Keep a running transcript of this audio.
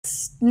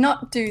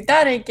not do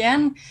that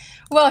again.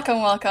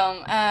 Welcome,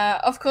 welcome.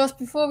 Of course,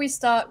 before we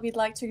start, we'd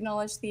like to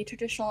acknowledge the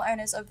traditional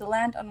owners of the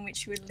land on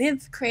which we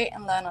live, create,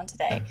 and learn on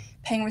today,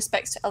 paying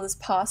respects to elders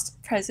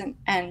past, present,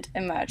 and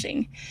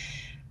emerging.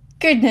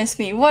 Goodness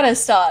me, what a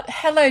start.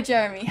 Hello,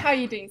 Jeremy. How are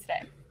you doing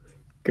today?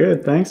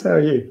 Good, thanks. How are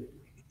you?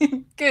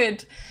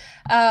 Good.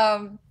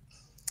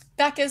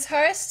 Back as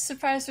host,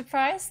 surprise,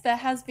 surprise, there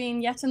has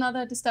been yet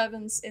another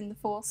disturbance in the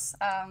force,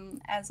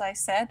 as I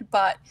said,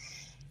 but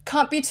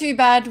can't be too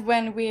bad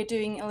when we're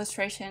doing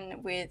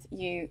illustration with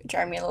you,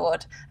 Jeremy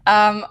Lord.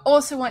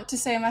 Also want to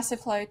say a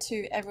massive hello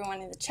to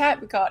everyone in the chat.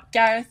 We got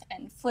Gareth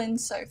and Flynn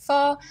so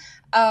far.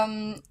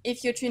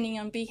 If you're tuning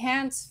on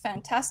Behance,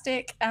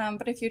 fantastic.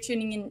 But if you're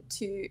tuning in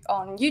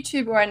on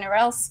YouTube or anywhere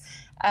else,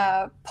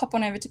 pop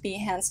on over to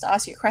Behance to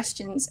ask your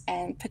questions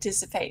and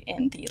participate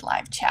in the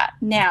live chat.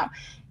 Now,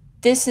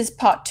 this is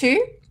part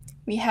 2.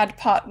 We had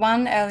part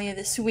 1 earlier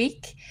this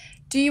week.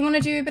 Do you want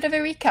to do a bit of a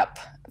recap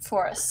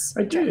for us?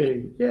 I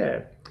do,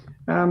 yeah.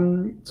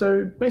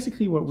 So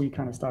basically what we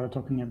kind of started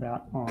talking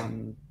about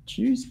on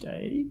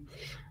Tuesday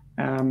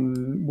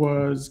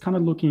was kind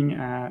of looking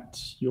at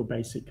your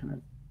basic kind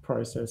of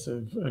process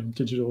of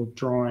digital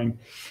drawing.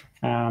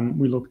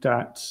 We looked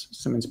at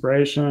some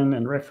inspiration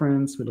and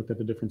reference. We looked at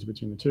the difference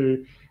between the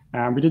two.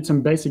 We did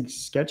some basic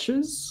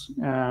sketches,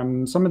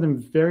 some of them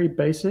very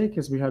basic,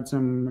 as we had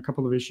a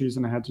couple of issues,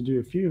 and I had to do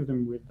a few of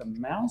them with the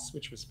mouse,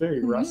 which was very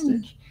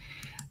rustic.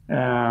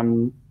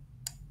 And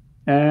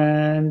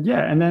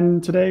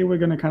then today we're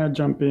going to kind of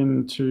jump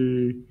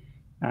into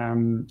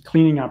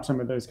cleaning up some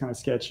of those kind of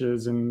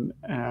sketches and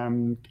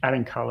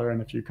adding color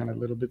and a few kind of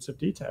little bits of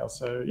detail.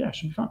 So yeah, it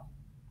should be fun.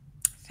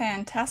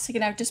 Fantastic.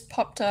 And I've just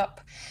popped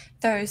up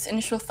those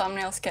initial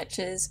thumbnail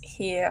sketches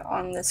here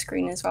on the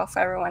screen as well for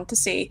everyone to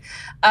see.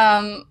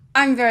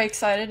 I'm very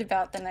excited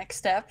about the next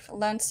step.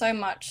 Learned so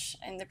much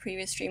in the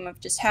previous stream of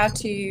just how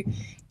to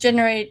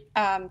generate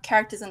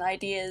characters and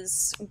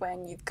ideas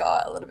when you've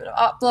got a little bit of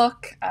art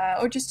block,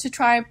 or just to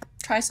try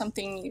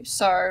something new.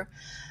 So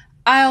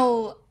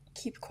I'll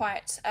keep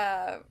quiet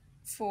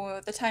for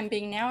the time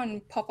being now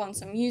and pop on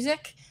some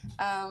music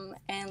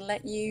and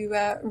let you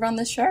run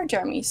the show,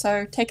 Jeremy.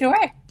 So take it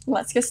away.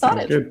 Let's get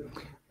started. Good.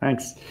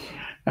 Thanks.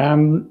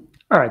 All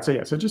right.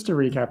 So just to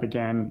recap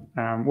again,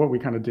 what we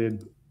kind of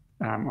did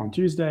on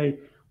Tuesday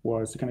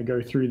was to kind of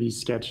go through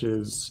these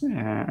sketches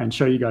and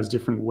show you guys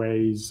different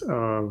ways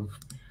of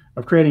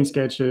creating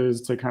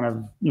sketches to kind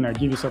of,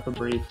 give yourself a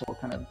brief or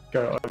kind of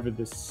go over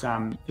this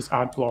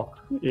art block,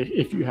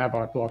 if you have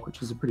art block,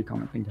 which is a pretty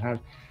common thing to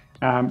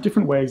have.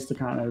 Different ways to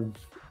kind of,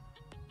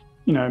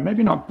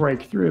 maybe not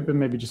break through it, but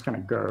maybe just kind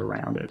of go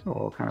around it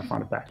or kind of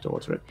find a backdoor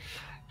to it.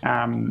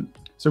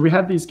 So we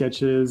had these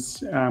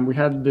sketches. We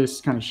had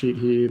this kind of sheet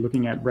here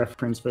looking at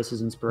reference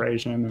versus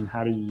inspiration and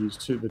how do you use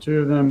the two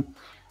of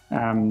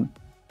them.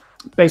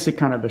 Basic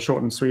kind of the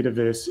short and sweet of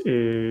this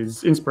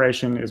is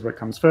inspiration is what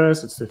comes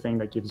first. It's the thing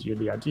that gives you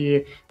the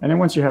idea. And then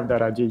once you have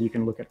that idea, you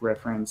can look at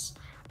reference.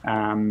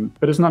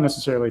 But it's not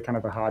necessarily kind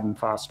of a hard and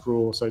fast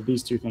rule. So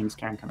these two things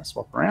can kind of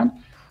swap around.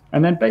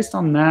 And then based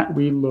on that,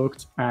 we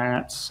looked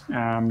at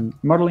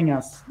modeling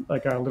us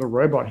like a little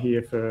robot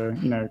here for,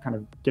 kind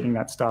of getting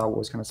that Star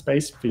Wars kind of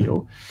space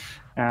feel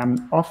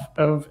off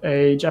of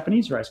a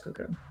Japanese rice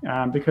cooker,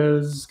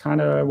 because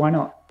kind of why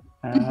not?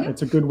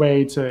 It's a good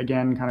way to,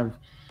 again, kind of,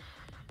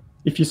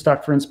 if you're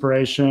stuck for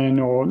inspiration,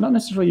 or not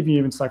necessarily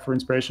even stuck for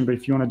inspiration, but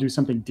if you want to do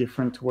something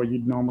different to what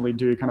you'd normally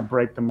do, kind of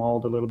break the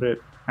mold a little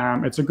bit,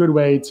 it's a good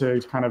way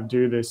to kind of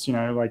do this,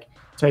 like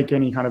take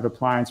any kind of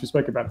appliance. We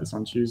spoke about this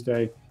on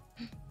Tuesday.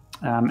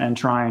 And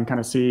try and kind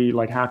of see,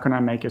 like, how can I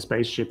make a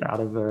spaceship out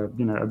of a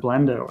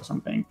blender or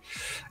something,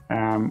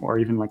 or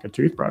even like a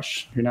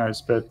toothbrush, who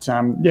knows? But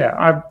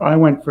I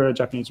went for a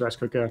Japanese rice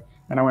cooker,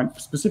 and I went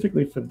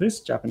specifically for this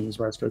Japanese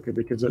rice cooker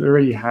because it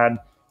already had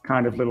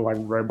kind of little like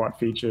robot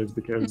features,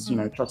 because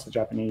trust the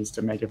Japanese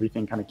to make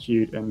everything kind of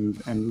cute and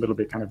a little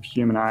bit kind of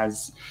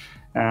humanized.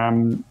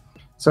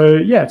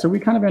 So we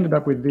kind of ended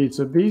up with these.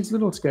 So these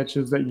little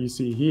sketches that you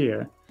see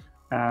here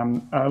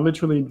are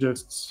literally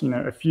just,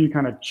 a few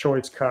kind of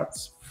choice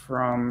cuts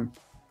from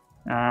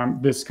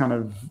this kind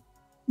of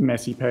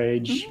messy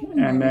page,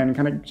 and then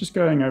kind of just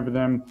going over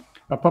them.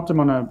 I popped them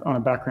on a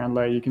background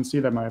layer. You can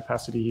see that my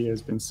opacity here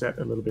has been set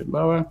a little bit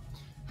lower,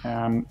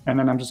 and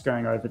then I'm just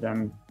going over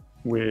them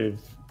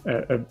with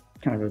a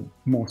kind of a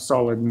more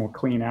solid, more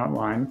clean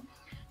outline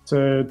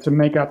to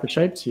make out the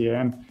shapes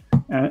here.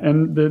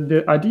 And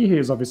the idea here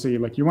is obviously,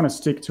 like, you want to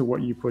stick to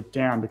what you put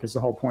down, because the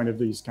whole point of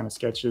these kind of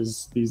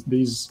sketches,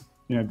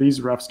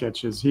 these rough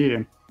sketches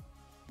here,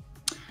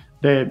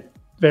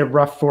 they're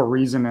rough for a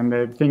reason, and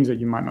they're things that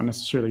you might not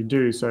necessarily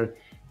do. So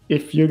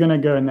if you're going to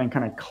go and then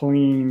kind of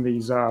clean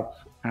these up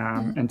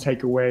and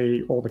take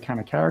away all the kind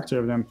of character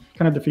of them,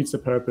 kind of defeats the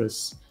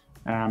purpose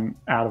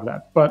out of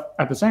that. But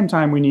at the same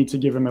time, we need to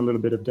give them a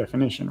little bit of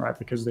definition, right?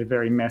 Because they're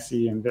very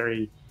messy and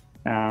very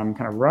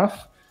kind of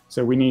rough.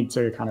 So we need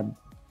to kind of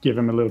give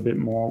them a little bit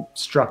more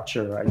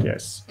structure, I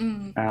guess.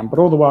 But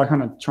all the while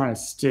kind of trying to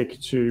stick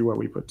to what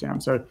we put down.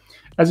 So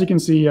as you can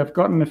see, I've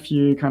gotten a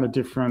few kind of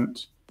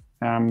different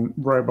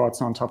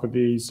robots on top of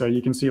these. So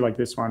you can see like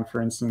this one,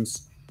 for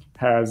instance,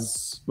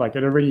 has like,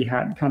 it already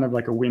had kind of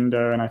like a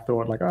window, and I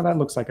thought like, oh, that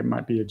looks like it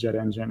might be a jet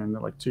engine, and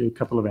like a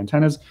couple of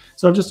antennas.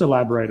 So I've just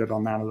elaborated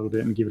on that a little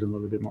bit and give it a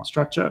little bit more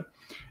structure.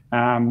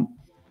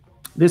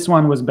 This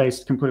one was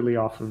based completely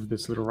off of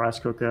this little rice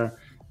cooker.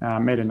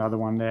 Made another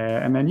one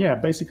there, and then yeah,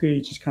 basically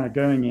just kind of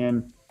going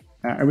in,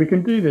 and we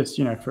can do this,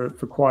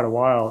 for quite a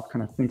while,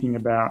 kind of thinking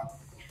about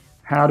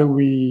how do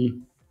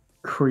we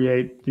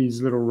create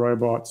these little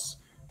robots.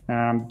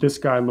 This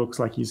guy looks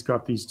like he's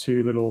got these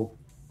two little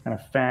kind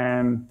of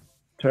fan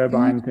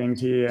turbine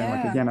things here, and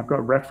like again, I've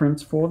got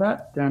reference for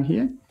that down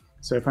here.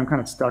 So if I'm kind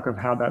of stuck of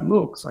how that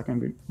looks, I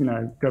can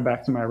go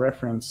back to my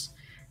reference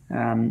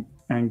and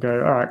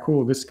go, all right,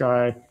 cool. This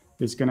guy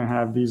is going to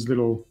have these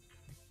little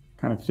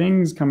kind of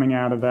things coming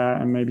out of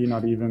that, and maybe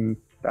not even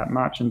that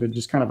much, and they're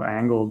just kind of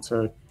angled.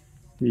 So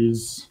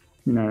he's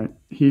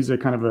a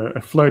kind of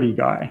a floaty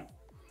guy.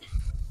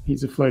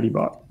 He's a floaty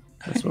bot.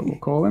 That's what we'll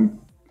call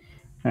him.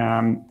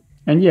 And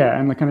yeah,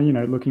 and like kind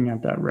of looking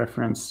at that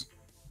reference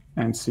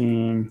and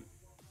seeing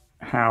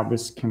how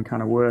this can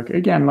kind of work.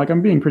 Again, like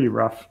I'm being pretty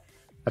rough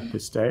at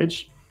this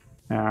stage,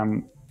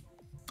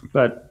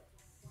 but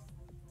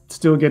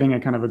still getting a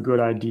kind of a good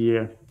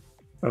idea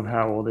of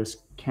how all this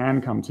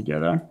can come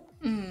together.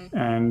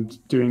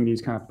 And doing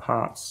these kind of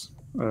parts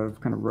of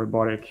kind of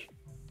robotic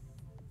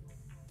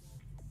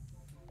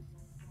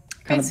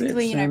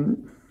basically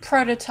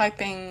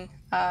prototyping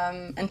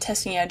and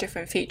testing out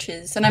different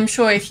features. And I'm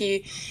sure if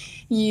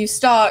you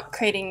start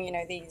creating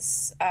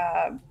these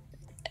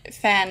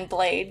fan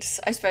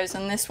blades, I suppose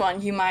on this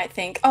one you might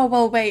think, oh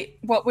well, wait,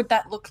 what would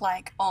that look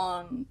like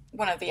on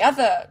one of the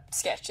other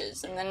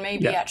sketches, and then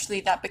maybe actually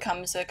that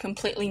becomes a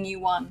completely new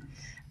one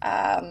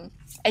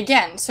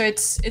again. So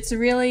it's a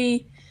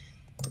really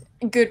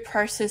good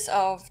process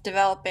of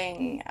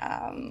developing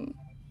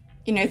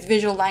the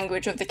visual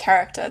language of the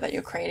character that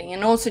you're creating,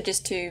 and also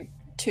just to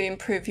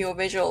improve your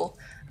visual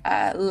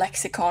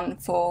lexicon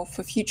for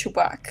future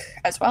work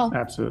as well.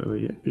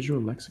 Absolutely, yeah. Visual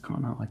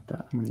lexicon, I like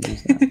that. I'm going to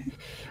use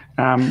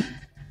that.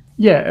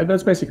 Yeah,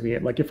 that's basically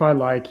it. Like if I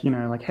like,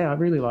 hey, I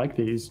really like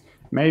these,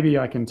 maybe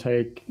I can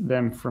take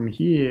them from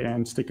here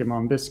and stick them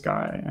on this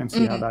guy and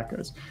see how that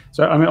goes.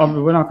 So, I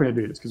mean, we're not going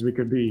to do this because we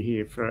could be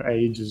here for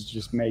ages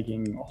just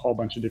making a whole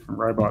bunch of different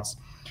robots.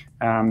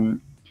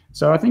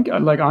 So I think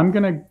like I'm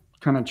going to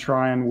kind of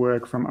try and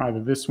work from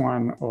either this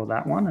one or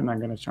that one, and I'm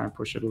going to try and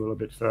push it a little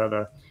bit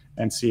further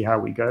and see how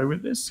we go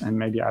with this, and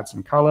maybe add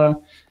some color.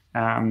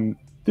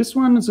 This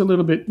one is a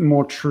little bit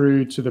more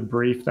true to the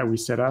brief that we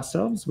set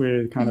ourselves.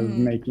 We're kind of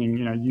making,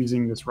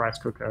 using this rice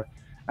cooker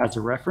as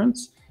a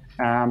reference.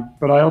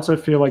 But I also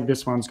feel like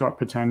this one's got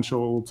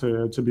potential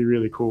to be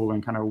really cool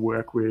and kind of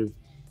work with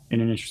in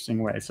an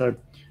interesting way. So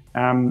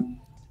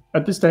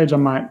at this stage, I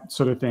might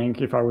sort of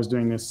think if I was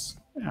doing this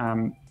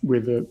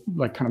with a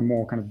like kind of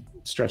more kind of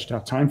stretched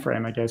out time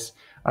frame, I guess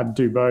I'd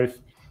do both.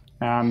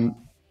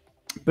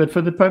 But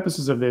for the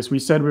purposes of this, we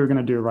said we were going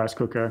to do a rice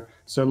cooker.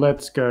 So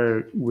let's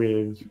go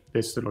with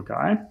this little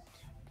guy.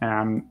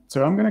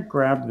 So I'm going to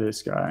grab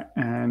this guy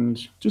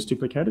and just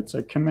duplicate it.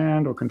 So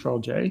Command or Control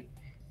J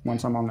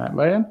once I'm on that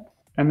layer.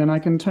 And then I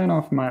can turn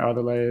off my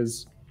other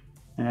layers,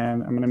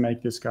 and I'm going to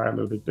make this guy a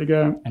little bit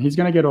bigger. And he's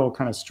going to get all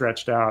kind of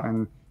stretched out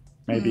and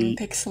maybe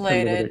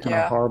pixelated, a little bit kind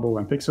of horrible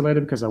and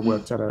pixelated because I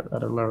worked at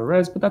a lower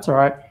res, but that's all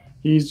right.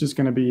 He's just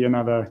going to be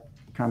another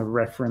kind of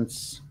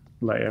reference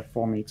layer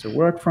for me to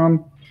work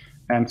from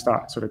and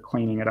start sort of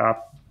cleaning it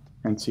up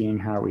and seeing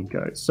how we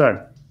go.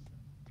 So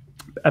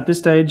at this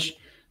stage,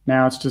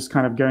 now it's just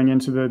kind of going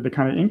into the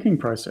kind of inking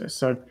process.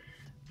 So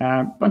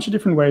a bunch of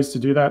different ways to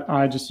do that.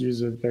 I just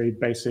use a very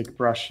basic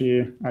brush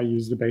here. I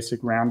use the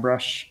basic round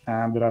brush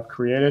that I've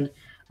created.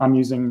 I'm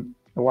using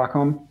a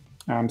Wacom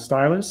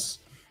stylus.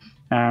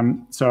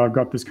 So I've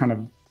got this kind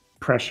of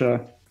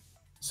pressure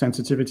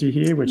sensitivity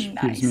here, which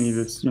gives me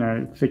this,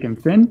 thick and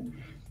thin.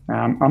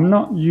 I'm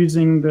not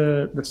using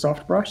the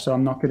soft brush, so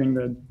I'm not getting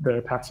the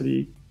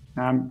opacity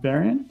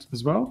variant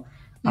as well.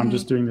 I'm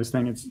just doing this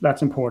thing.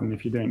 That's important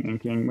if you're doing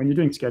inking. When you're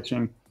doing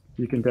sketching,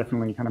 you can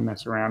definitely kind of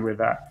mess around with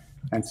that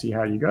and see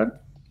how you go.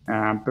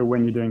 But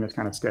when you're doing this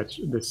kind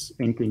of this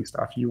inking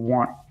stuff, you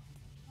want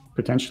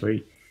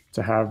potentially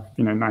to have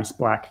nice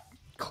black,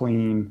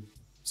 clean,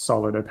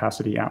 solid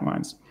opacity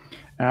outlines.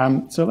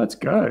 So let's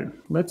go.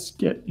 Let's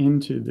get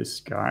into this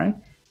guy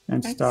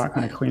and start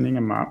kind of cleaning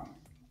him up.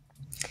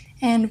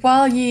 And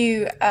while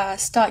you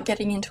start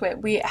getting into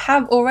it, we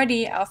have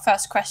already our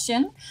first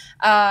question.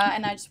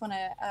 And I just want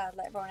to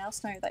let everyone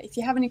else know that if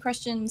you have any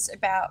questions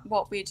about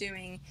what we're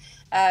doing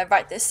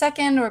right this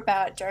second, or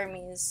about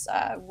Jeremy's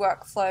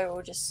workflow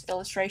or just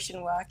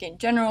illustration work in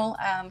general,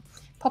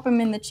 pop them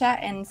in the chat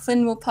and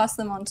Flynn will pass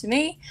them on to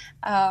me.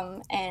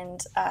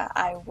 And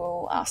I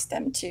will ask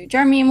them to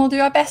Jeremy, and we'll do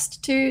our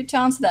best to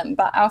answer them.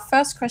 But our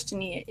first question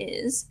here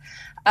is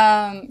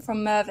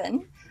from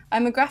Mervyn.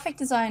 I'm a graphic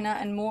designer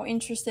and more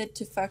interested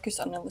to focus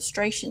on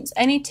illustrations.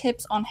 Any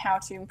tips on how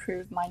to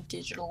improve my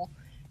digital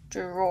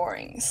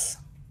drawings?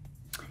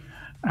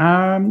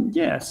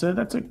 Yeah, so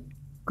that's a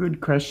good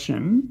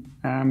question.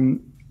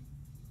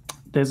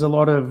 There's a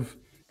lot of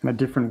kind of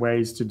different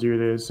ways to do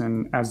this,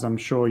 and as I'm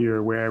sure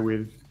you're aware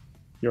with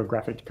your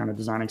graphic kind of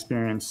design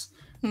experience,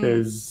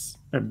 there's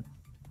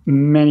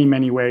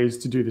many ways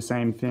to do the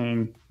same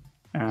thing,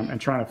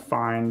 and trying to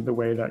find the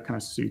way that kind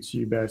of suits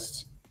you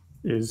best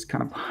is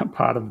kind of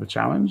part of the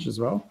challenge as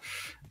well.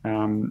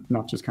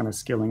 Not just kind of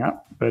skilling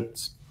up,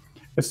 but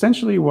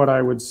essentially what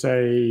I would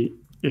say,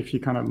 if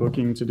you're kind of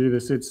looking to do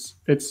this,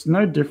 it's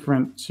no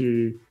different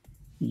to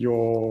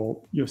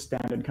your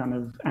standard kind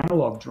of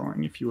analog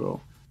drawing, if you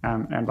will.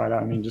 And by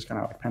that I mean just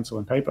kind of like pencil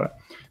and paper.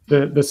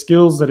 The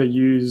skills that are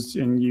used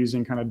in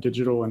using kind of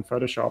digital and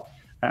Photoshop,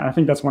 and I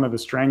think that's one of the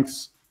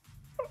strengths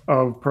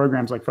of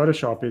programs like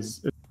Photoshop,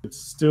 is it's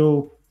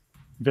still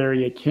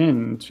very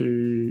akin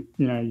to,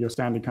 you know, your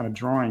standard kind of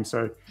drawing.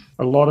 So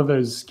a lot of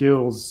those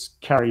skills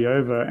carry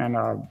over and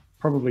are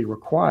probably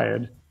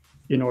required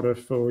in order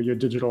for your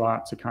digital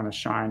art to kind of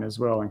shine as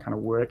well and kind of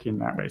work in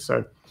that way.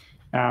 So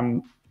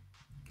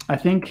I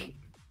think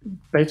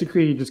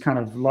basically just kind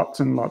of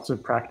lots and lots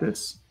of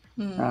practice,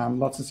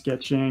 lots of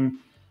sketching.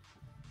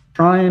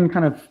 Try and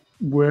kind of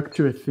work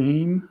to a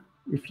theme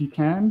if you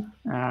can.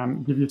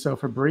 Give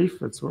yourself a brief.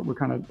 That's what we're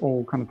kind of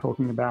all kind of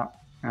talking about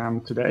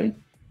today.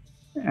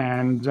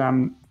 And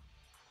I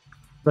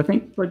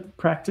think like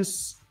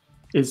practice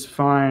is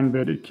fine,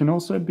 but it can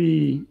also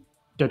be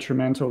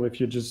detrimental if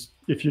you're just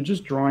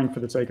drawing for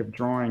the sake of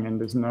drawing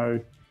and there's no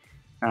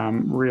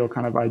real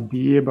kind of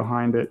idea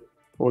behind it,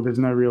 or there's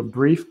no real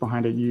brief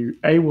behind it. You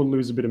will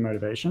lose a bit of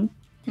motivation,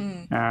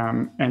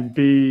 and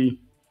B,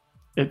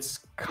 it's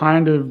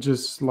kind of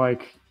just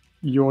like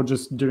you're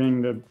just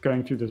going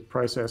through this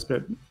process,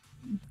 but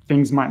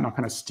things might not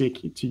kind of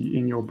stick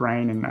in your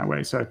brain in that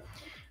way. So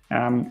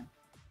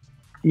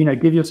you know,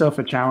 give yourself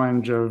a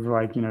challenge of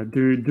like, you know,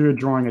 do a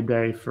drawing a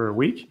day for a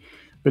week,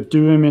 but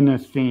do them in a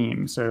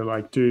theme. So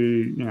like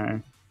do, you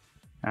know,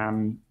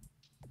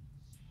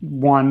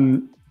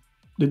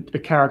 a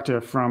character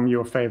from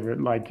your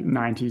favorite like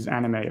 90s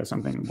anime or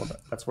something. Well,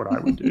 that's what I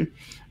would do.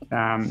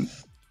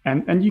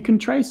 And you can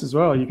trace as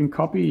well. You can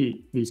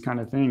copy these kind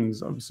of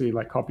things. Obviously,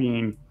 like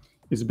copying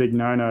is a big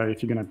no-no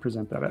if you're going to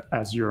present that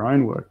as your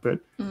own work, but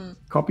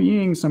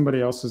copying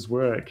somebody else's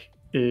work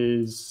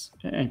is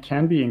and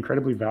can be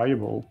incredibly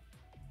valuable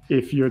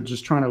if you're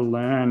just trying to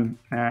learn,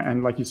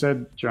 and like you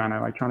said,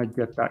 Joanna, like trying to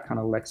get that kind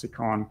of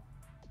lexicon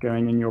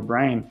going in your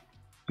brain.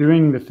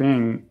 Doing the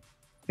thing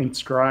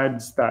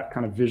inscribes that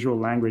kind of visual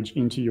language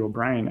into your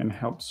brain and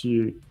helps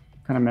you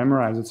kind of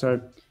memorize it. So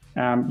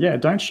yeah,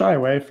 don't shy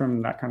away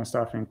from that kind of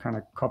stuff and kind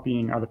of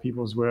copying other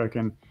people's work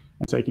and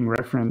taking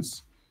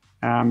reference.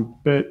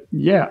 But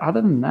yeah,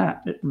 other than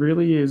that, it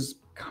really is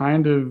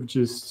kind of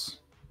just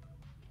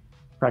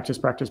practice,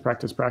 but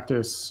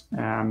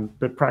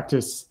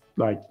practice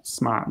like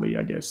smartly,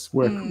 I guess.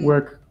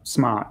 Work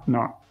smart,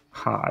 not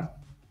hard,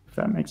 if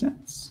that makes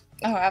sense.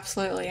 Oh,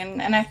 absolutely.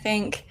 And I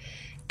think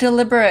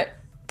deliberate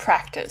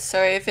practice.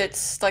 So if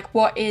it's like,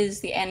 what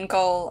is the end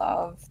goal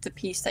of the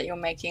piece that you're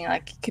making?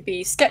 Like it could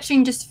be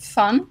sketching just for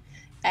fun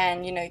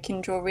and, you know, you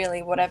can draw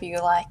really whatever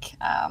you like.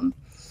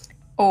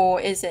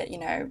 Or is it, you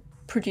know,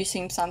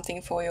 producing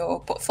something for your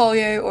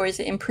portfolio, or is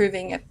it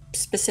improving a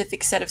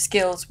specific set of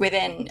skills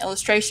within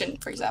illustration,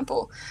 for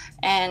example?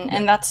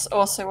 And that's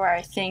also where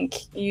I think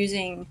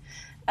using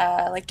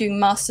like doing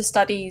master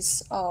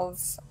studies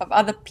of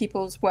other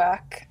people's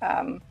work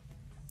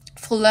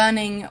for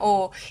learning,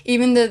 or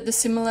even the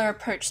similar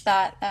approach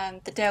that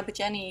the Dale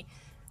Bajeni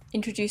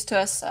introduced to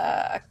us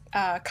a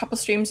couple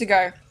streams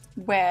ago,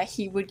 where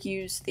he would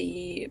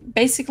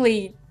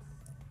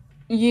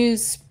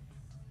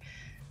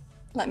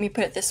let me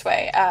put it this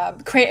way,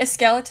 create a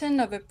skeleton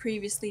of a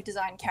previously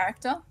designed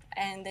character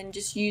and then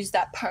just use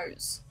that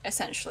pose,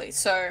 essentially.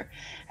 So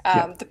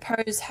the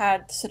pose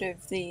had sort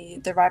of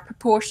the right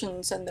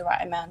proportions and the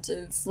right amount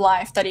of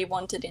life that he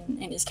wanted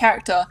in his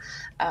character.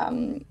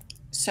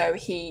 So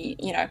he,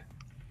 you know,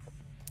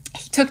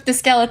 he took the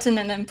skeleton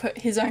and then put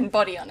his own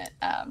body on it,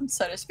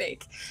 so to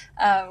speak,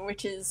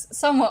 which is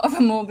somewhat of a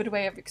morbid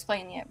way of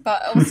explaining it,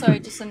 but also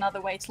just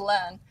another way to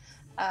learn.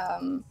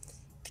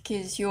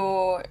 Because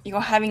you're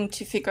having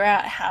to figure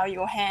out how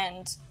your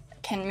hand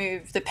can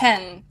move the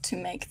pen to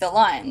make the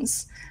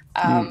lines,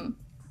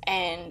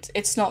 and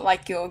it's not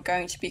like you're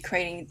going to be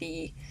creating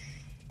the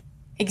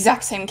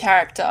exact same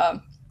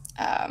character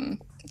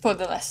for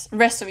the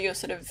rest of your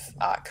sort of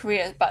art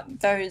career,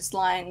 but those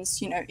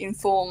lines, you know,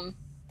 inform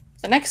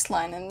the next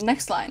line and the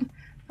next line.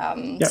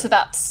 So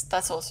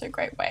that's also a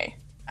great way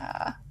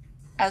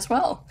as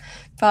well.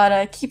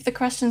 But keep the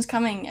questions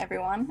coming,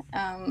 everyone.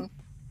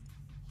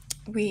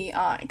 We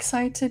are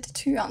excited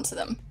to answer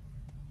them.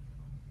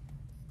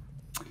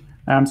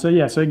 So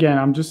again,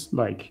 I'm just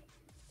like,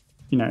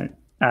 you know,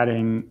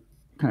 adding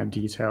kind of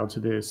detail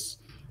to this.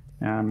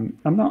 I'm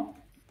not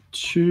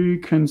too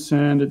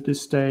concerned at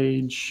this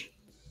stage,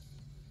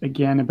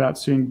 again,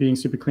 about being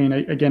super clean.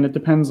 Again, it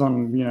depends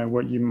on, you know,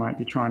 what you might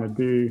be trying to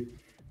do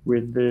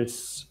with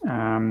this.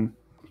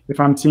 If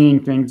I'm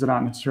seeing things that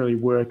aren't necessarily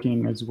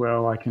working as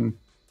well, I can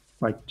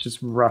like just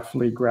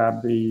roughly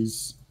grab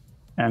these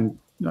and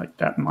like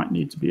that might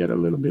need to be at a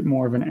little bit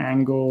more of an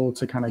angle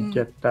to kind of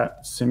get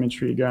that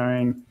symmetry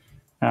going.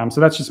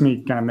 So that's just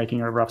me kind of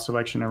making a rough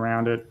selection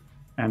around it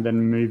and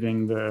then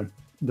moving the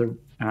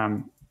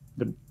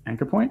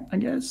anchor point, I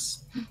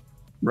guess,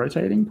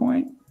 rotating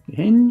point,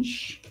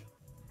 hinge.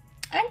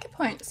 Anchor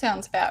point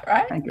sounds about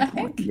right. Anchor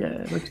point,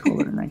 yeah, let's call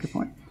it an anchor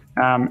point.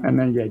 And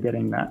then, yeah,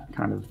 getting that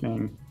kind of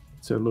thing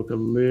to look a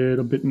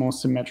little bit more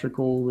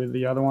symmetrical with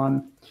the other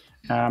one.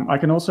 I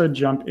can also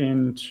jump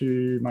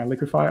into my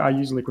liquify. I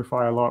use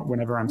liquify a lot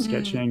whenever I'm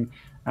sketching,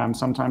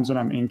 sometimes when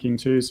I'm inking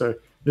too. So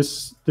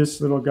this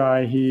little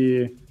guy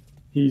here,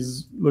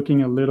 he's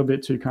looking a little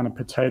bit too kind of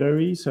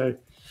potato-y. So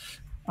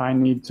I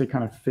need to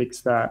kind of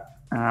fix that.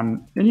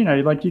 And, you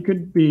know, like you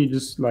could be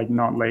just like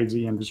not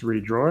lazy and just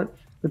redraw it.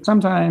 But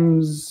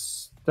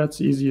sometimes that's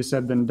easier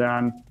said than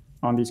done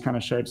on these kind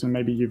of shapes. And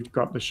maybe you've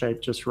got the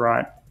shape just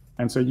right.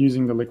 And so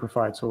using the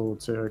liquify tool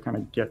to kind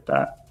of get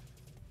that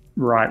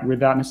right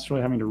without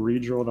necessarily having to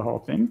redraw the whole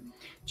thing.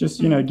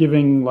 Just, you know,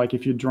 giving, like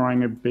if you're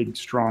drawing a big,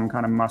 strong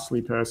kind of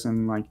muscly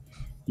person, like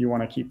you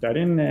want to keep that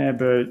in there,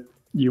 but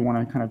you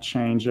want to kind of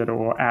change it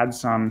or add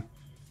some.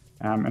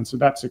 And so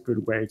that's a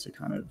good way to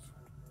kind of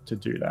to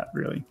do that,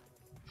 really.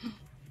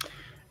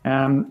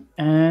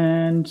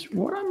 And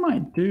what I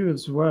might do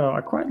as well,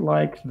 I quite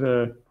like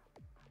the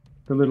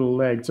little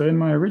leg. So in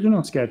my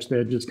original sketch,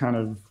 they're just kind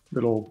of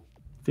little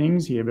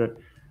things here, but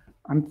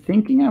I'm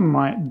thinking I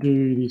might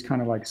do these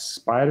kind of like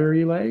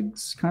spidery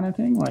legs kind of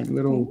thing, like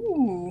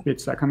little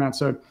bits that come out.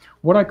 So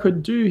what I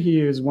could do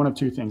here is one of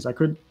two things. I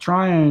could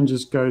try and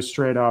just go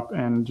straight up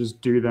and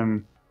just do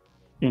them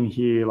in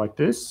here like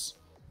this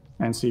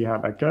and see how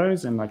that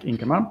goes and like ink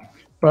them up.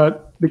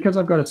 But because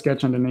I've got a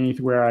sketch underneath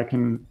where I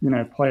can, you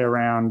know, play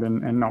around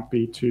and not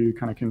be too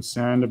kind of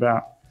concerned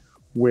about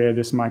where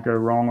this might go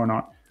wrong or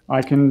not,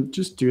 I can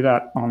just do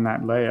that on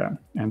that layer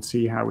and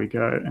see how we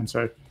go. And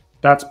so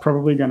that's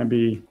probably going to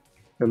be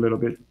a little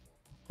bit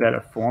better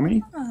for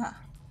me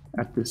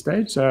at this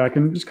stage. So I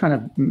can just kind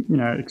of, you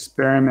know,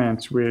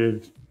 experiment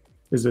with,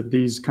 is it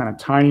these kind of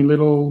tiny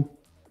little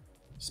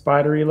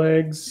spidery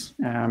legs?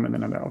 And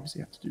then I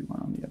obviously have to do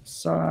one on the other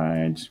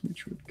side,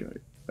 which would go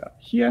about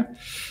here.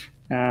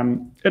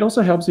 It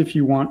also helps if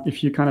you want,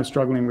 if you're kind of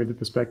struggling with the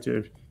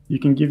perspective, you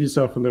can give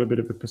yourself a little bit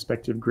of a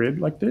perspective grid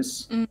like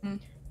this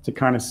to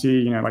kind of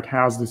see, you know, like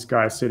how's this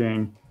guy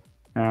sitting?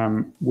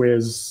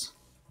 Where's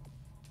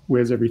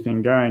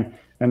everything going?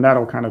 And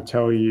that'll kind of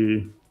tell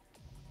you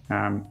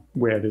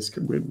where this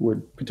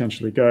would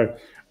potentially go.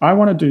 I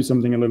want to do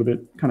something a little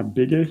bit kind of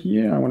bigger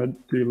here. I want to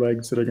do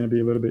legs that are going to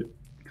be a little bit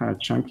kind of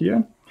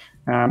chunkier.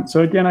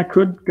 So again, I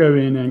could go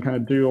in and kind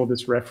of do all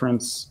this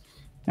reference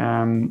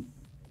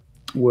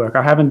work.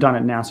 I haven't done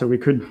it now, so we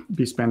could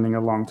be spending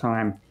a long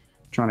time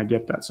trying to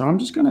get that. So I'm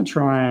just going to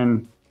try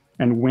and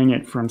wing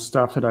it from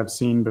stuff that I've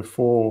seen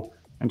before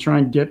and try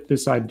and get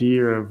this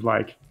idea of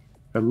like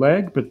a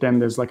leg, but then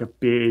there's like a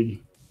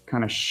big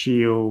kind of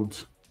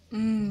shield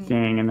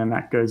thing, and then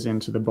that goes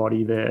into the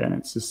body there, and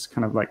it's just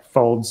kind of like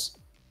folds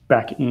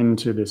back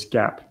into this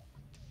gap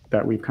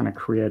that we've kind of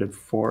created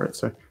for it.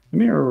 So let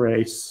me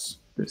erase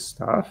this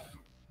stuff.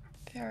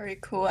 Very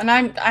cool. And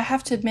I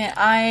have to admit,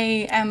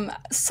 I am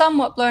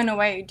somewhat blown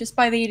away just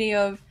by the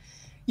idea of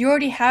you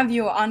already have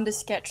your under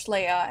sketch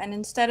layer, and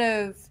instead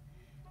of,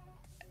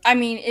 I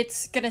mean,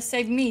 it's going to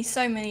save me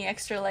so many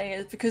extra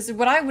layers, because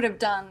what I would have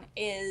done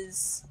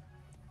is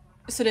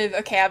sort of,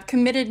 okay, I've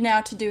committed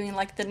now to doing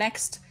like the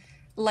next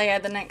layer,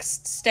 the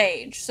next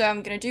stage. So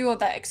I'm going to do all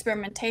that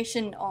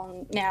experimentation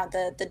on now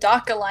the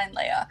darker line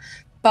layer.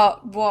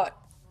 But what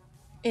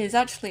is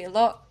actually a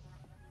lot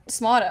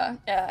smarter,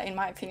 in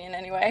my opinion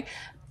anyway,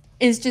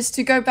 is just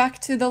to go back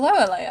to the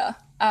lower layer.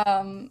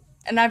 And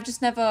I've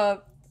just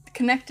never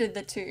connected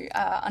the two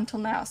until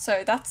now.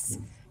 So that's,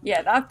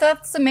 yeah,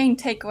 that's the main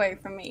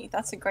takeaway from me.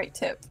 That's a great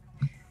tip.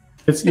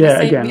 It's, yeah,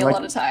 again, me a like,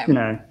 lot of time. You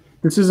know,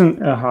 this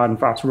isn't a hard and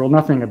fast rule.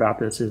 Nothing about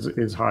this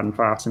is hard and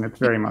fast, and it's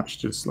very much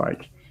just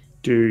like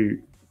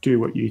do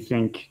what you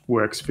think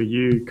works for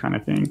you kind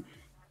of thing.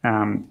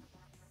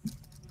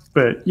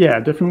 But yeah,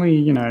 definitely,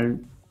 you know,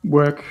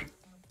 work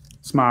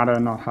smarter,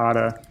 not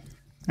harder,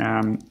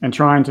 and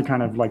trying to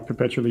kind of like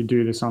perpetually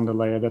do this on the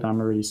layer that I'm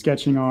already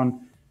sketching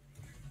on,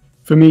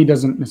 for me,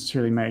 doesn't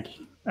necessarily make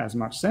as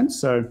much sense.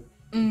 So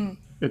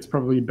it's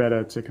probably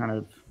better to kind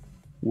of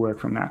work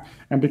from that.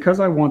 And because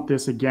I want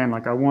this, again,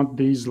 like I want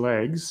these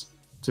legs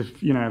to,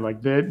 you know,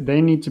 like they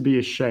need to be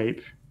a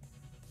shape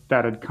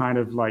that would kind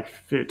of like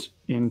fit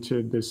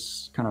into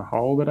this kind of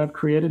hole that I've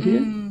created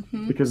here,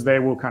 because they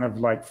will kind of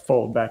like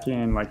fold back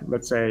in. Like,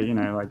 let's say, you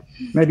know, like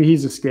maybe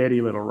he's a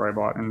scaredy little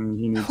robot and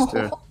he needs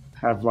to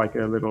have like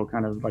a little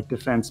kind of like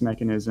defense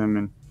mechanism,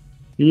 and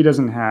he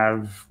doesn't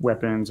have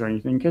weapons or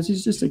anything because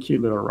he's just a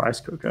cute little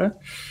rice cooker.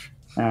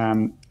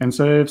 And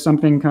so if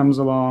something comes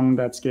along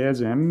that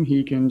scares him,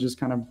 he can just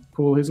kind of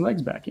pull his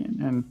legs back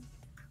in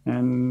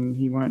and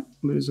he won't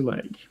lose a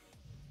leg.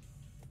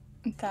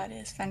 That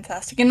is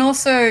fantastic. And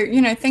also,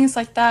 you know, things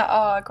like that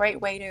are a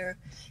great way to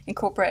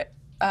incorporate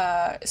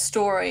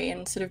story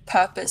and sort of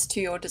purpose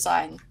to your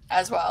design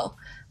as well.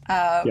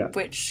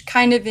 which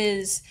kind of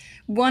is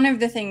one of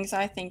the things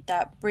I think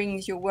that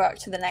brings your work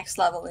to the next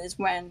level, is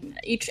when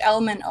each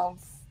element of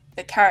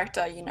the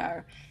character, you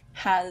know,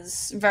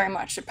 has very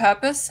much a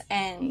purpose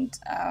and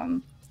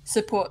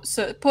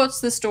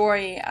supports the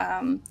story,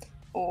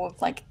 or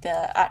like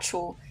the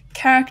actual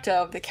character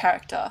of the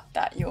character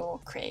that you're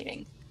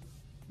creating.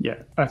 Yeah,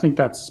 I think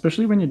that's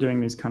especially when you're doing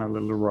these kind of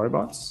little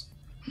robots,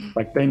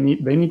 like they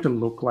need to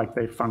look like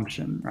they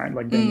function, right?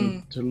 Like they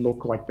need to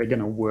look like they're going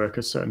to work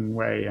a certain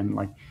way, and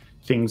like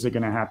things are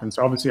going to happen.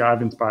 So obviously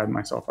I've inspired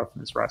myself off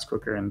this rice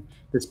cooker, and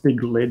this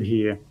big lid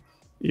here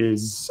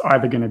is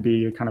either going to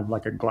be kind of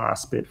like a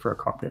glass bit for a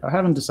cockpit. I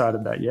haven't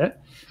decided that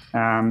yet,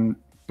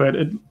 but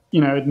it,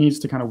 you know, it needs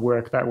to kind of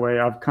work that way.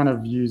 I've kind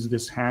of used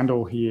this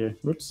handle here.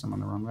 Whoops, I'm on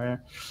the wrong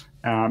layer.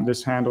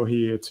 This handle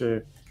here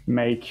to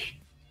make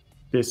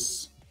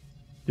this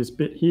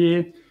bit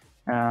here.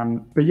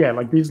 But yeah,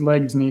 like these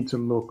legs need to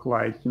look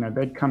like, you know,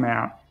 they'd come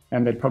out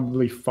and they'd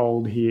probably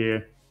fold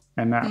here,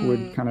 and that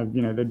would kind of,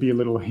 you know, there'd be a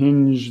little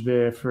hinge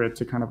there for it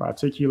to kind of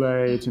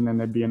articulate, and then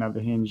there'd be another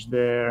hinge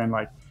there, and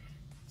like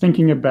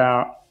thinking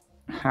about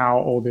how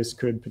all this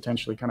could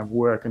potentially kind of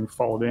work and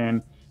fold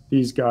in.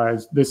 These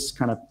guys, this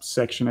kind of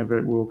section of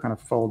it will kind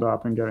of fold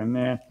up and go in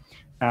there.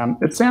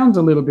 It sounds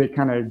a little bit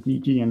kind of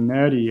geeky and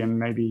nerdy, and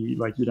maybe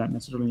like you don't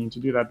necessarily need to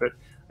do that, but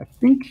I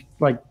think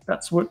like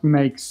that's what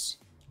makes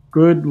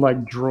good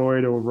like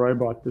droid or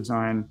robot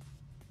design,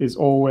 is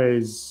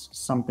always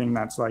something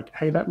that's like,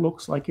 hey, that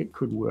looks like it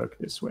could work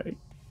this way.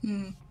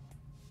 And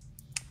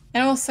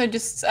also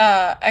just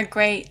a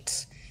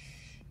great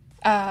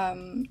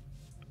kind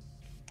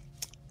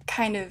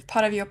of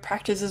part of your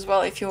practice as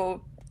well, if you're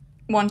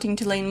wanting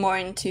to lean more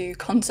into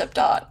concept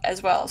art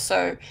as well.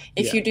 So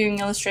if you're doing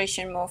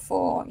illustration more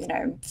for, you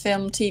know,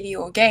 film, TV,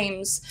 or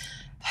games,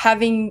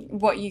 having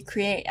what you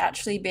create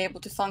actually be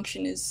able to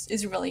function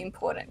is really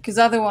important, because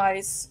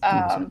otherwise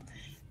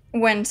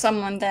when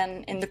someone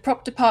then in the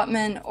prop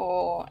department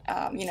or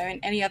you know, in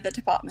any other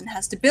department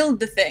has to build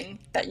the thing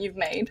that you've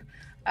made,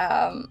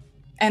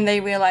 and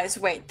they realize,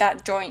 wait,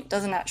 that joint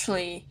doesn't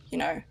actually, you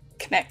know,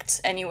 connect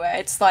anywhere.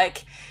 It's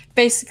like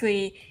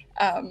basically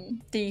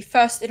the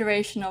first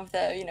iteration of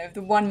the, you know,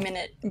 the 1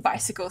 minute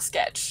bicycle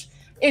sketch.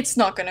 It's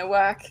not going to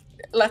work,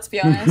 let's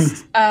be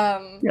honest.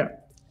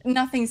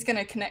 Nothing's going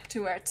to connect to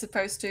where it's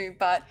supposed to,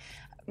 but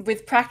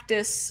with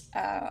practice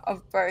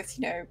of both,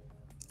 you know,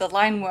 the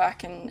line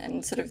work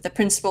and sort of the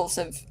principles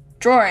of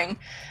drawing,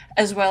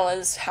 as well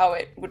as how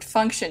it would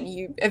function,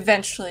 you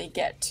eventually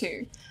get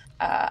to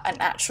an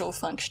actual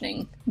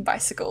functioning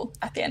bicycle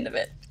at the end of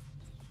it.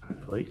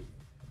 Hopefully.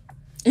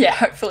 Yeah,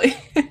 hopefully.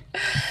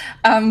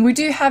 We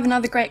do have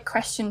another great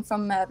question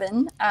from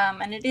Mervyn,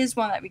 and it is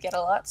one that we get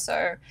a lot,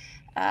 so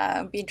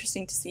it'll be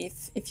interesting to see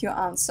if your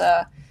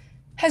answer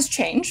has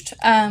changed.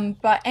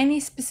 But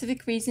any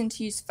specific reason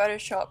to use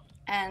Photoshop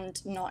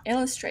and not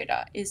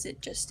Illustrator? Is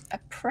it just a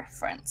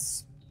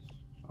preference?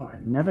 Oh, I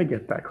never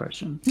get that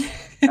question.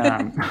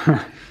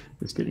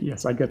 Just kidding.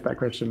 Yes, I get that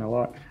question a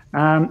lot.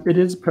 It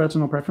is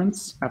personal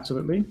preference,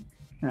 absolutely.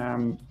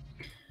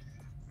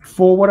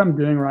 For what I'm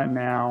doing right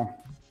now,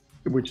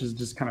 which is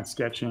just kind of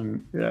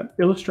sketching,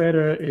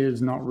 Illustrator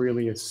is not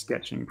really a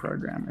sketching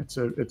program. It's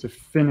a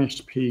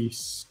finished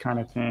piece kind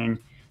of thing,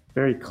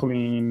 very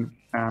clean.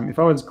 If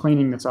I was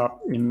cleaning this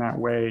up in that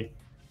way,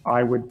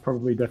 I would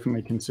probably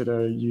definitely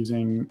consider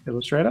using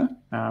Illustrator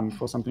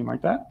for something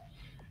like that.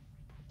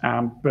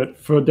 But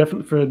for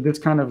this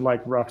kind of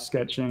like rough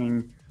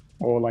sketching,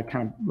 or like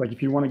kind of like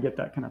if you want to get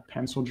that kind of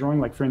pencil drawing,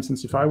 like for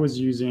instance, if I was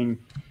using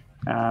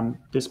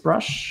this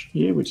brush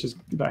here,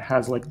 that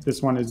has like,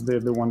 this one is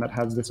the one that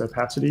has this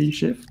opacity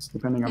shift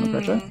depending on the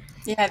pressure.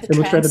 Yeah, the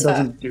Illustrator transfer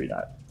doesn't do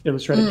that.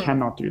 Illustrator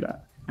cannot do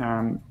that.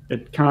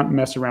 It can't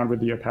mess around with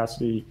the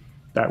opacity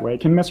that way.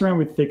 It can mess around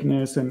with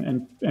thickness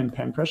and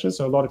pen pressure.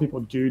 So a lot of people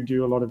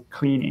do a lot of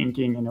clean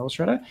inking in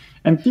Illustrator.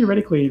 And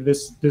theoretically,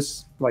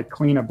 this like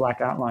cleaner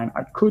black outline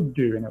I could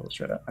do in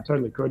Illustrator. I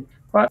totally could,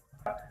 but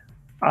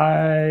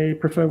I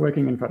prefer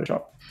working in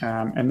Photoshop.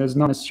 And there's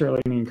not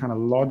necessarily any kind of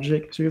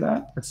logic to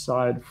that,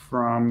 aside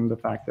from the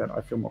fact that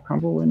I feel more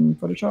comfortable in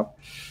Photoshop.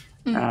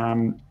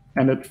 And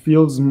it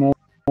feels more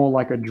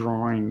like a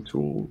drawing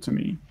tool to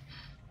me.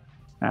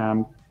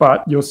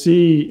 But you'll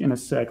see in a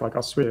sec, like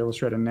I'll switch to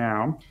Illustrator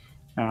now.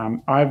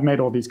 I've made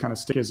all these kind of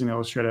stickers in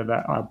Illustrator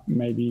that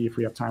maybe if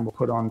we have time, we'll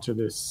put onto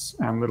this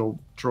little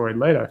droid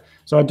later.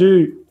 So I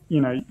do, you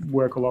know,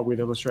 work a lot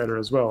with Illustrator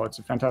as well. It's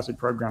a fantastic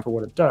program for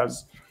what it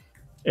does.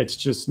 It's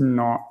just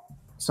not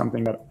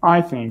something that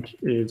I think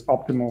is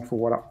optimal for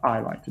what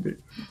I like to do.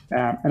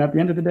 And at the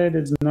end of the day,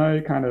 there's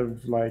no kind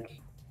of like,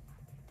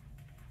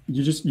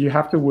 you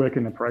have to work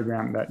in the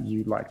program that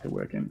you like to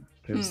work in,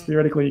 because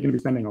theoretically you're going to be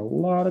spending a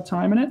lot of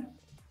time in it.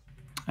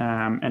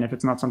 And if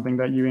it's not something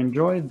that you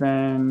enjoy,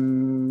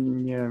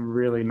 then you're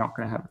really not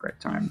going to have a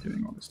great time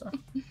doing all this stuff.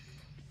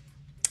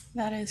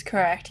 That is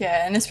correct,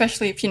 yeah. And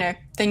especially if, you know,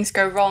 things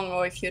go wrong,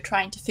 or if you're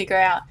trying to figure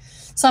out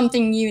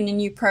something new in a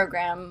new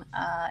program,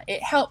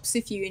 it helps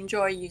if you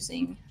enjoy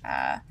using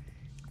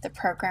the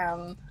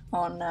program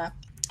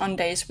on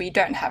days where you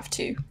don't have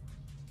to.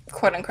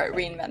 quote unquote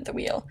reinvent the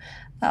wheel.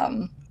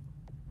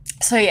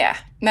 So yeah,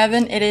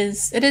 Mervyn, it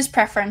is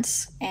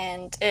preference,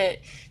 and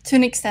it to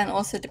an extent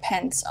also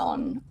depends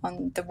on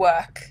the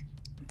work,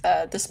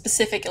 the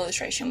specific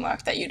illustration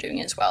work that you're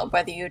doing as well.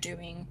 Whether you're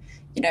doing,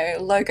 you know,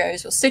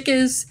 logos or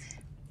stickers,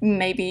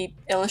 maybe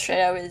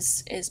Illustrator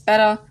is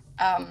better.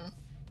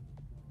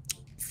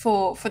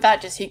 For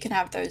that, just you can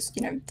have those,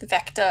 you know, the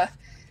vector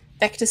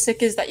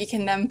stickers that you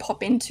can then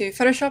pop into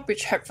Photoshop,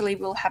 which hopefully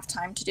we'll have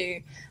time to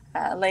do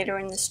later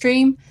in the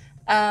stream,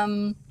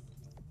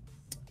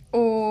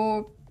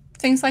 or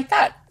things like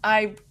that.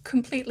 I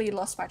completely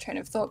lost my train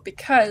of thought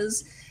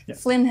because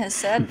Flynn has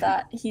said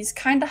that he's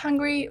kind of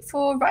hungry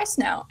for rice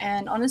now,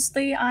 and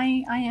honestly,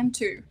 I am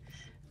too.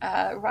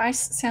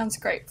 Rice sounds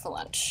great for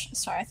lunch,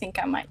 so I think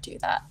I might do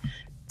that.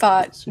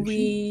 But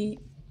sushi,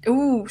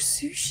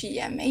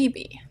 yeah,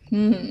 maybe.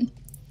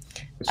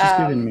 It's just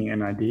giving me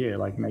an idea,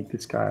 like make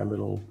this guy a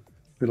little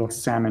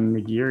salmon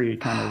nigiri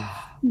kind of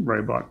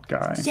robot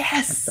guy.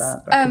 Yes,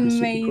 like that.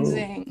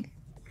 Amazing. Cool.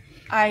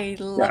 I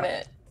love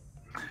it.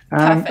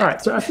 All right,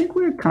 so I think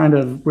we're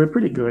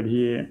pretty good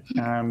here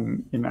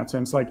in that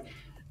sense. Like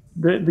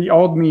the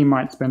old me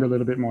might spend a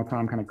little bit more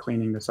time kind of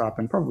cleaning this up,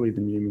 and probably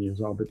the new me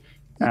as well. But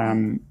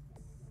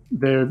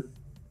they're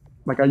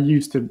like, I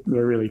used to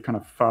really kind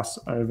of fuss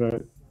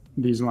over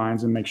these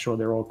lines and make sure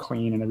they're all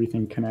clean and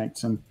everything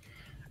connects. And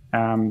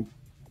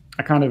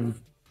I kind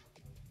of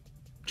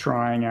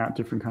trying out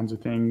different kinds of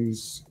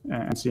things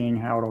and seeing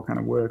how it all kind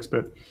of works.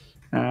 But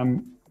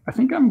I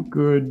think I'm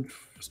good,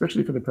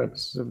 especially for the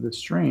purposes of the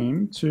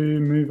stream, to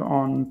move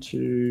on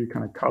to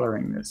kind of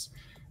coloring this.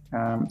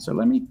 So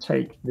let me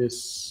take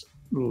this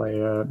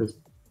layer, this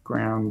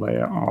ground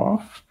layer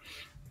off.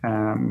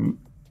 And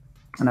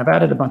I've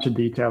added a bunch of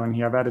detail in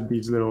here. I've added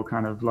these little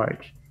kind of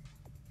like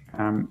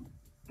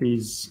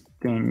these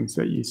things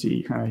that you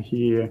see kind of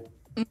here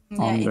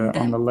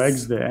on the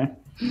legs there.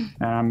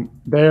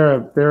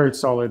 They're a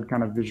solid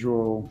kind of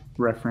visual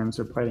reference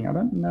of plating. I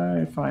don't know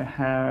if I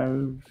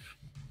have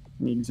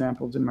any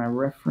examples in my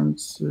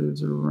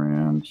references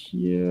around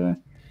here.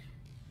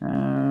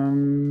 No,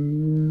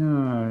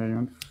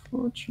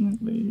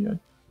 unfortunately I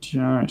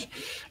don't.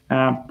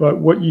 But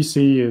what you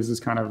see is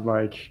kind of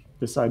like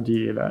this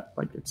idea that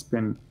like it's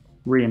been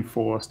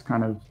reinforced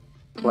kind of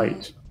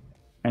plate,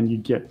 and you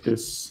get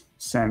this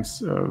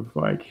sense of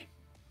like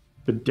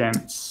the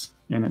dents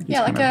in it.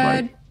 Yeah, like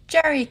a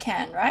jerry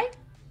can, right?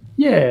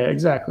 Yeah,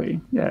 exactly.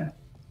 Yeah,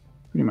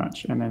 pretty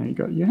much. And then you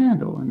got your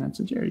handle, and that's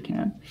a jerry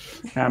can.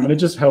 And it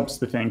just helps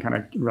the thing kind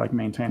of like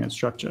maintain its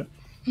structure.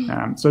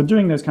 So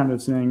doing those kind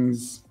of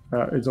things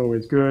is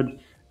always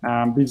good.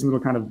 These little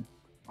kind of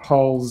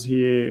holes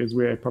here is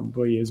where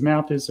probably his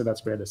mouth is, so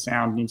that's where the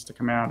sound needs to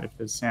come out. If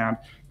there's sound,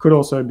 could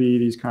also be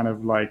these kind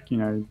of like, you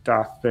know,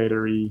 Darth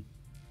Vader-y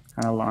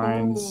kind of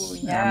lines. Ooh,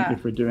 yeah.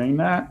 If we're doing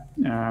that,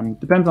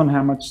 depends on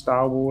how much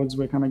Star Wars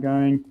we're kind of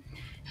going.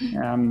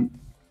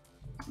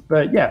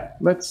 But yeah,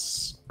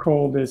 let's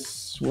call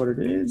this what it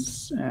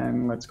is,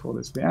 and let's call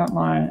this the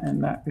outline,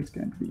 and that is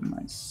going to be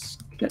my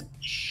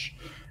sketch.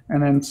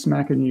 And then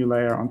smack a new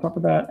layer on top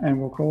of that, and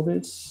we'll call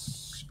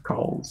this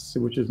Cols,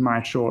 which is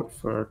my short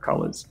for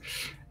colors.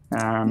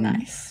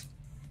 Nice.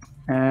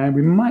 And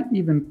we might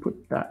even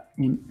put that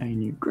in a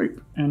new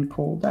group and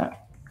call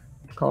that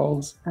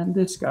Cols, and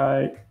this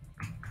guy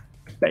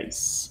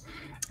base.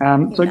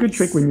 So a good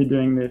trick when you're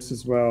doing this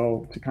as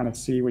well to kind of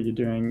see what you're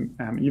doing,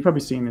 you've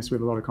probably seen this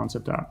with a lot of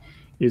concept art,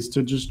 is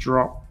to just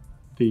drop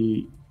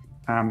the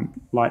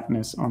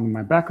lightness on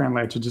my background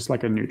layer to just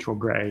like a neutral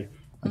gray,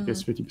 like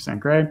this 50%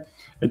 gray.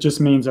 It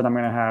just means that I'm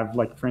going to have,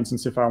 like, for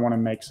instance, if I want to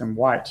make some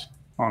white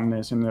on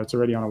this and it's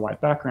already on a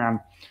white background,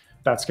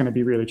 that's going to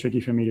be really tricky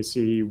for me to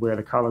see where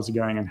the colors are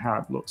going and how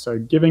it looks. So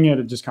giving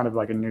it just kind of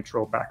like a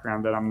neutral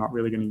background that I'm not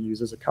really going to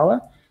use as a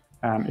color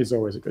is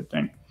always a good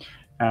thing.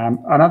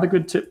 Another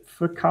good tip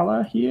for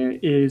color here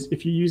is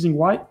if you're using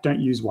white, don't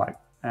use white.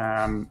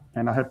 And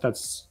I hope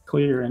that's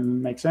clear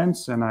and makes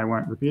sense, and I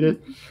won't repeat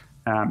it.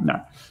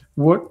 No,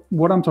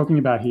 what I'm talking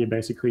about here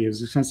basically is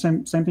the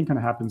same thing kind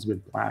of happens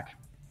with black.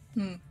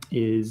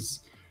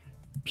 Is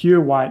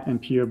pure white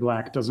and pure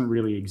black doesn't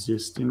really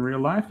exist in real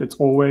life. It's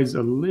always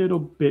a little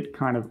bit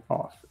kind of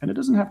off, and it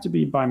doesn't have to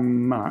be by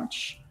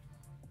much.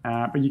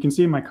 But you can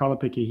see in my color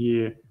picker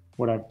here,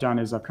 what I've done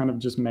is I've kind of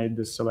just made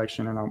this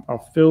selection, and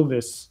I'll fill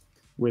this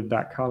with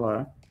that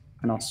color,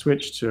 and I'll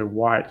switch to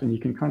white, and you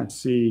can kind of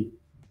see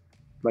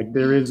like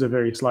there is a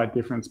very slight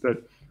difference.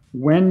 But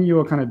when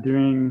you're kind of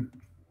doing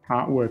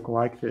artwork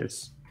like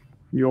this,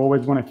 you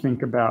always want to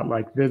think about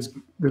like there's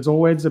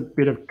always a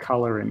bit of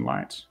color in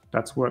light.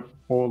 That's what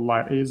all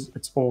light is.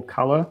 It's all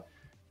color.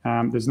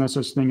 There's no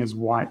such thing as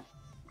white,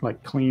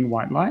 like clean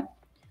white light.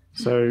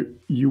 So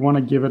you want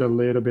to give it a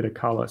little bit of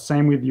color.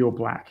 Same with your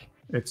black.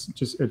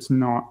 It's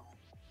not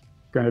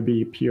going to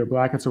be pure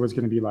black. It's always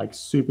going to be like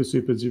super,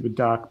 super, super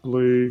dark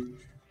blue,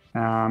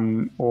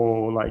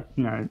 or like,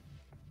 you know,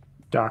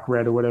 dark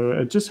red or whatever.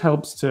 It just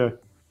helps to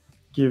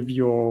give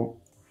your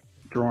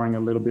drawing a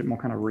little bit more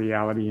kind of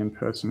reality and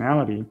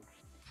personality.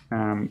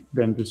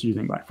 than just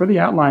using black. For the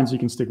outlines, you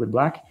can stick with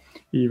black,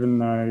 even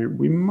though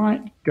we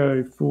might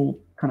go full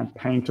kind of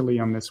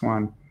painterly on this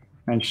one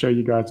and show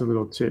you guys a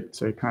little tip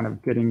to kind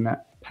of getting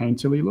that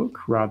painterly look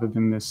rather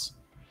than this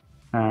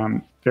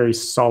very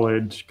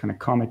solid kind of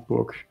comic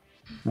book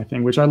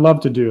thing, which I love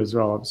to do as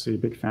well. Obviously, a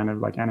big fan of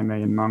like anime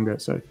and manga,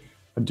 so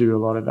I do a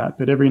lot of that.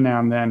 But every now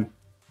and then,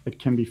 it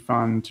can be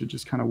fun to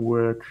just kind of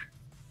work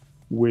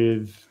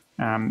with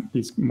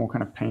these more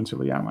kind of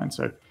painterly outlines.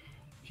 So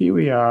here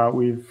we are.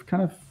 We've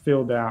kind of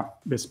filled out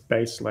this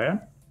base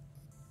layer.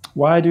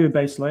 Why I do a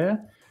base layer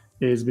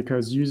is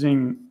because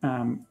using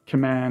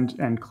Command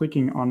and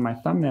clicking on my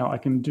thumbnail, I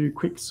can do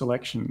quick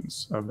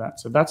selections of that.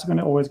 So that's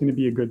always going to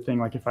be a good thing.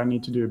 Like if I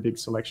need to do a big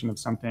selection of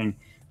something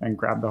and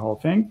grab the whole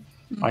thing,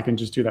 I can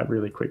just do that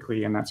really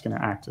quickly, and that's going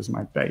to act as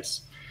my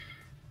base.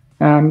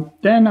 Then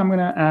I'm going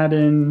to add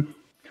in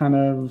kind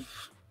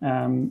of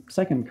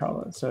second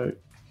color. So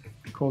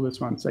call this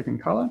one second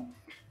color.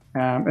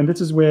 And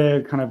this is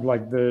where kind of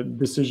like the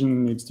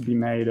decision needs to be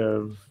made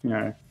of, you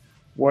know,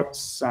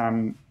 what's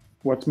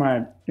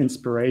my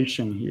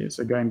inspiration here?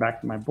 So going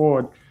back to my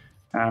board,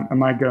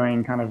 am I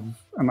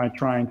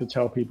trying to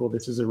tell people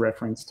this is a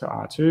reference to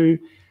R2?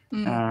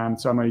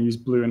 So I'm going to use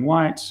blue and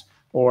white,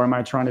 or am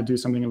I trying to do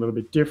something a little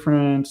bit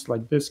different,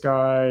 like this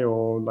guy,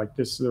 or like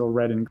this little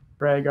red and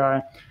gray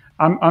guy?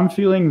 I'm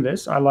feeling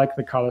this. I like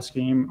the color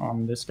scheme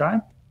on this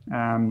guy. So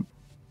I'm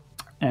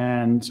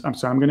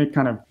going to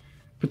kind of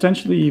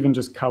potentially even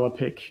just color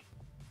pick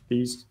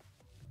these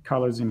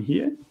colors in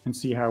here and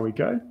see how we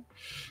go.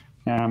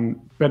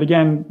 But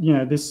again, you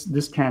know,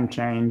 this can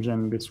change,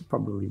 and this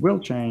probably will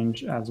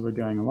change as we're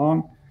going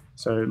along.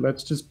 So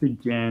let's just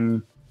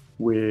begin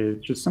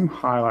with just some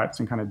highlights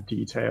and kind of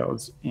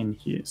details in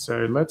here.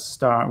 So let's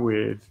start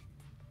with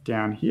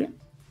down here,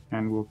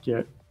 and we'll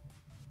get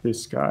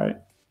this guy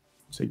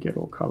to get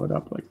all colored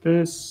up like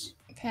this.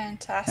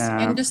 Fantastic.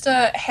 And just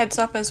a heads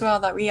up as well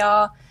that we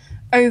are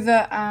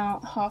over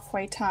our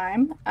halfway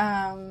time.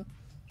 I'm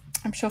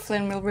sure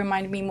Flynn will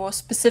remind me more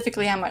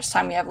specifically how much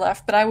time we have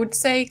left, but I would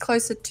say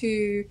closer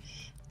to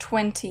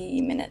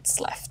 20 minutes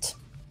left.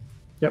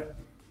 Yep.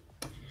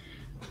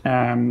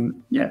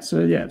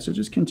 So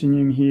just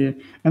continuing here.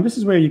 And this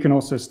is where you can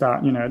also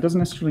start, you know, it doesn't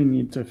necessarily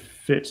need to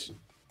fit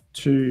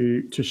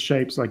to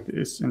shapes like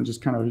this, and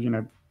just kind of, you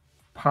know,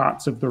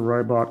 parts of the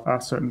robot are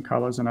certain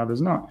colors and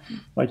others not.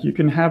 Like you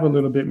can have a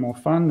little bit more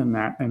fun than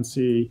that and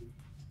see,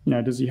 you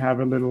know, does he have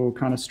a little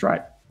kind of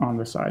stripe on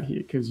the side here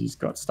because he's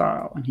got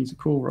style and he's a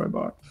cool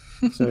robot.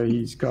 So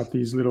he's got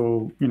these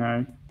little, you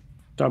know,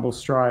 double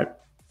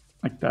stripe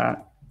like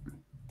that.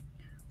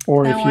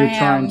 Or if you're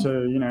trying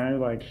to, you know,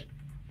 like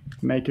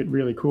make it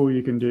really cool,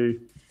 you can do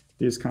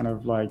this kind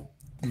of like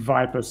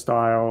Viper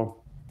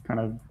style kind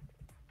of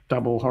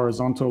double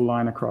horizontal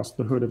line across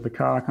the hood of the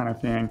car kind of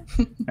thing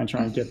and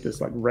try and get this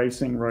like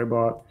racing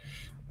robot.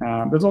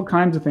 There's all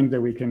kinds of things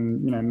that we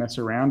can, you know, mess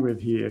around with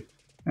here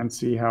and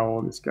see how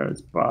all this goes.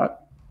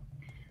 But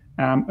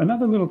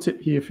another little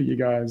tip here for you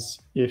guys,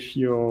 if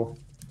you're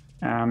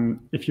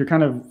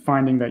kind of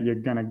finding that you're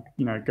gonna,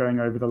 you know, going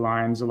over the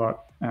lines a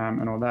lot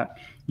and all that,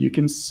 I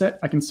can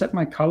set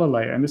my color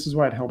layer, and this is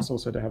why it helps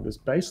also to have this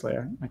base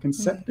layer. I can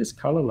set this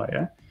color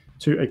layer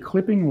to a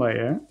clipping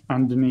layer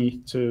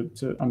underneath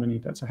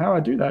underneath that. So how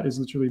I do that is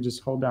literally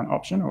just hold down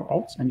Option or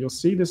Alt, and you'll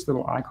see this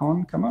little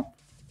icon come up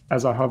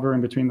as I hover in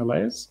between the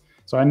layers.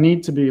 So I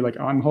need to be like,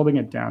 I'm holding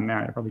it down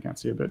now, you probably can't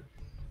see it, but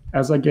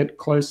as I get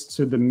close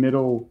to the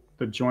middle,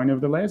 the join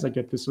of the layers, I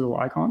get this little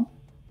icon.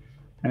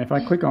 And if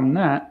I click on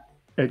that,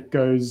 it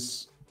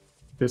goes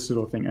this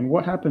little thing. And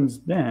what happens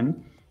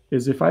then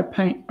is if I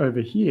paint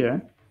over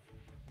here,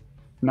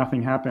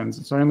 nothing happens.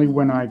 It's only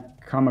when I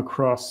come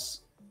across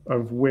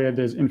of where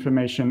there's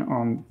information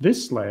on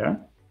this layer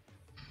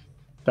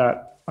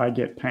that I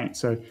get paint.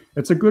 So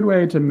it's a good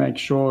way to make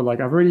sure,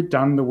 like I've already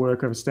done the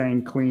work of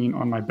staying clean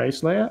on my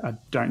base layer. I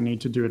don't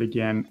need to do it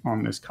again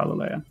on this color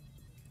layer.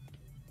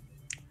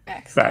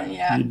 Excellent, but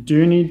yeah. You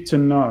do need to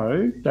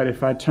know that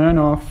if I turn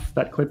off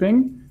that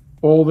clipping,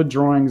 all the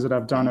drawings that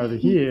I've done over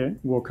here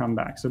will come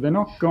back. So they're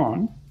not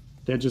gone,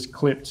 they're just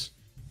clipped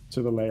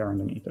to the layer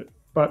underneath it.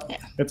 But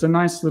it's a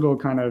nice little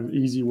kind of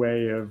easy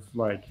way of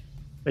like,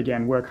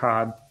 again, work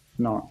hard,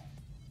 not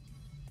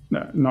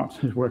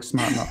work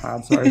smart, not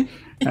hard, sorry.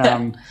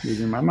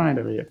 Using my mind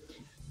over here.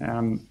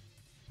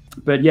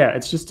 But yeah,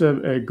 it's just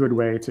a good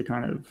way to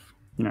kind of,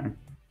 you know,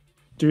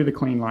 do the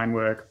clean line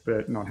work,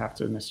 but not have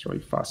to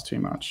necessarily fuss too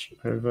much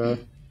over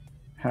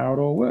how it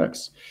all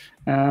works.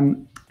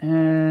 And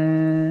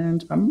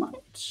I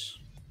might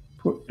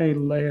put a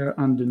layer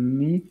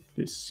underneath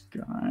this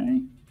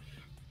guy.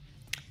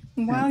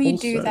 While you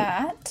do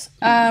that,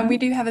 we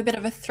do have a bit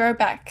of a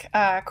throwback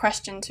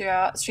question to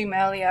our stream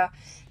earlier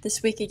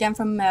this week, again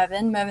from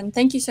Mervyn. Mervyn,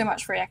 thank you so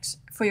much for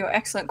your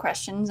excellent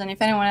questions. And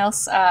if anyone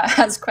else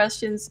has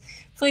questions,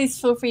 please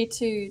feel free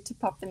to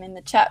pop them in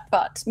the chat.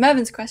 But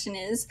Mervyn's question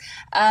is,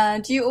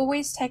 do you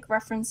always take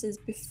references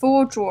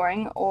before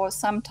drawing, or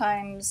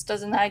sometimes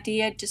does an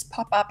idea just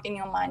pop up in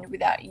your mind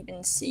without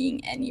even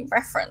seeing any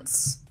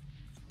reference?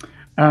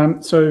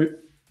 So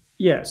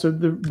Yeah, so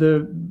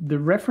the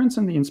reference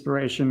and the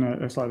inspiration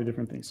are slightly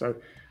different things. So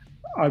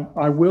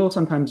I will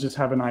sometimes just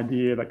have an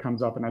idea that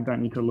comes up and I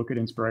don't need to look at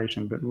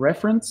inspiration, but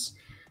reference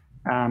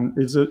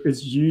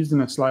is used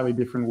in a slightly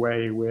different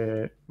way,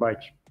 where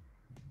like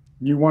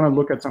you want to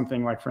look at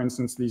something like, for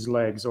instance, these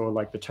legs, or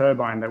like the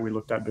turbine that we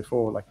looked at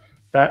before, like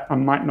that I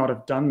might not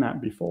have done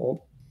that before,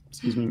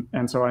 excuse me,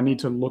 and so I need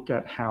to look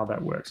at how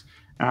that works.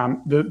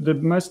 The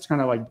most kind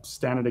of like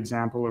standard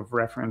example of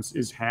reference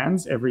is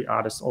hands. Every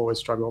artist always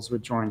struggles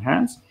with drawing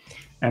hands,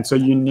 and so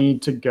you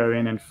need to go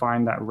in and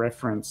find that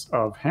reference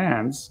of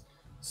hands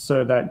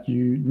so that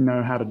you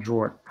know how to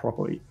draw it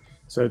properly.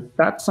 So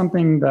that's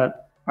something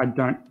that I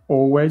don't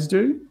always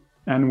do,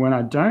 and when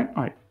I don't,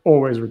 I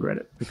always regret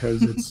it,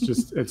 because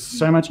it's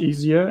so much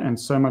easier and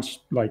so much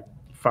like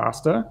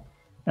faster,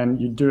 and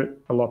you do it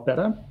a lot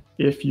better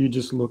if you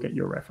just look at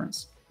your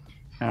reference.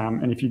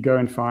 And if you go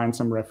and find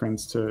some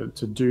reference to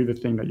do the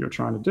thing that you're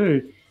trying to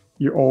do,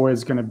 you're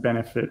always going to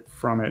benefit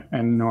from it,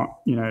 and not,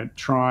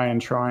 try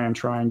and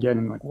get,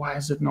 and like, why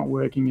is it not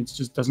working? It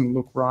just doesn't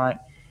look right.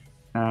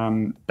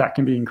 That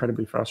can be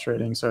incredibly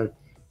frustrating. So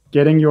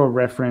getting your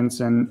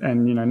reference and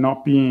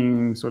not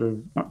being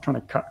not trying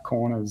to cut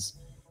corners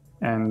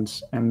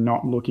and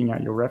not looking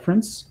at your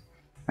reference,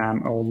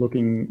 or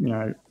looking,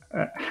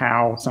 at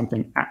how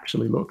something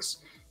actually looks,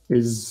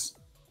 is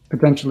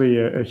potentially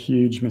a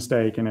huge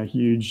mistake and a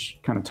huge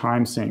kind of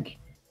time sink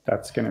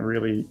that's going to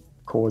really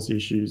cause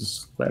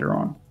issues later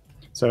on.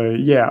 So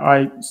yeah,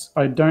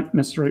 I don't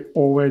necessarily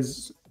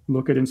always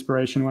look at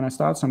inspiration when I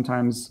start.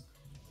 Sometimes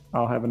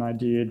I'll have an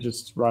idea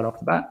just right off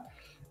the bat.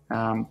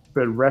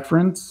 But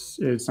reference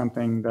is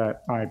something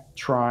that I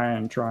try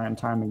and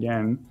time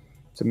again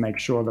to make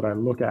sure that I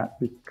look at,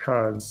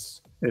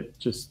 because it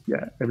just,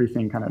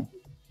 everything kind of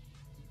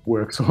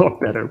works a lot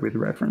better with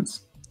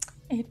reference.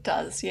 It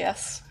does,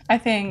 yes. I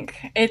think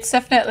it's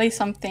definitely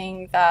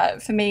something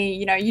that, for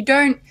me,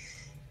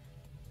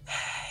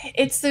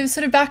 it's the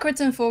sort of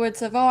backwards and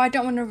forwards of, I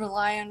don't want to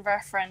rely on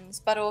reference,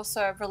 but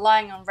also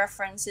relying on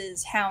reference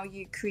is how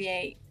you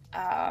create,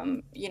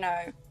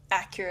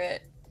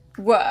 accurate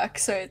work.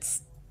 So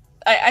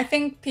I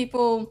think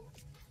people,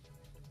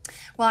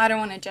 well, I don't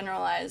want to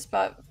generalize,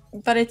 but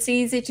it's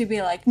easy to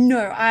be like,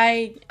 no,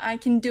 I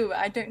can do it.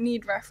 I don't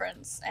need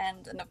reference.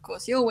 And of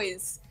course, you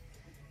always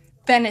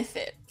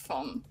benefit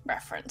from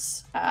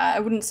reference. I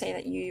wouldn't say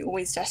that you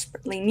always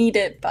desperately need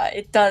it, but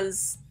it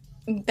does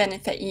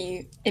benefit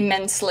you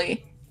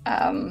immensely.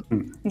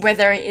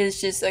 Whether it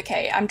is just,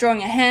 okay, I'm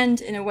drawing a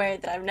hand in a way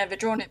that I've never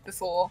drawn it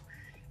before,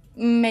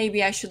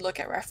 maybe I should look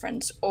at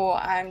reference, or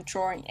I'm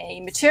drawing a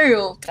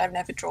material that I've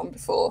never drawn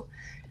before.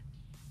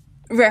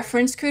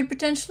 Reference could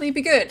potentially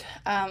be good.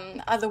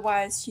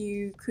 Otherwise,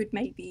 you could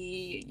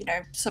maybe,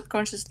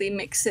 subconsciously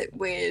mix it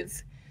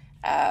with,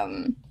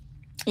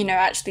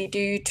 actually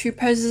do two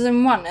poses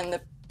in one, and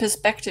the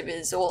perspective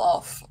is all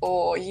off,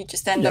 or you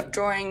just end up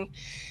drawing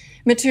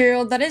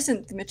material that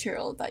isn't the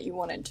material that you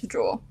wanted to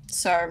draw.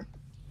 So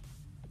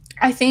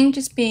I think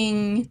just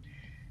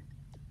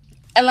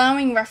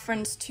allowing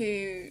reference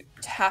to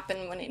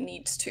happen when it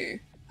needs to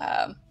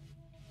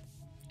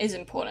is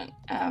important,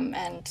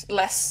 and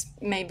less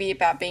maybe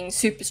about being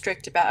super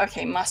strict about,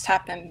 okay, must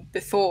happen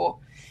before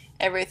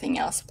everything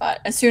else. But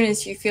as soon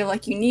as you feel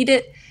like you need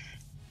it,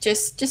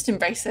 just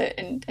embrace it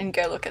and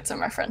go look at some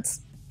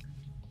reference.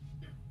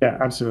 Yeah,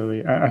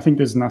 absolutely. I think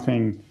there's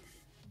nothing,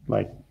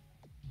 like,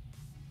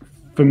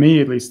 for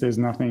me at least, there's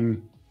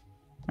nothing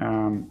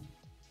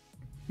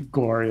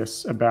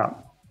glorious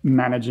about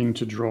managing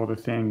to draw the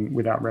thing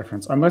without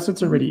reference, unless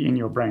it's already in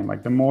your brain.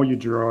 Like, the more you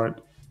draw it,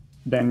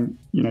 then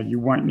you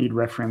won't need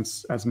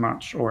reference as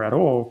much or at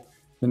all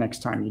the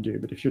next time you do.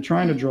 But if you're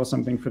trying to draw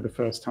something for the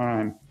first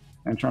time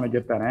and trying to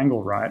get that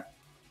angle right,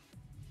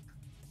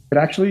 but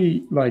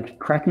actually, like,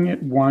 cracking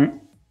it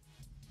won't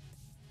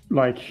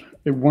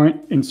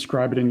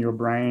inscribe it in your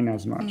brain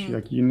as much.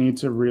 Like, you need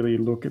to really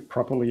look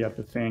properly at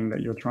the thing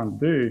that you're trying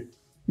to do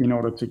in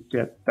order to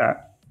get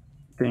that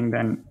thing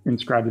then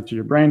inscribed into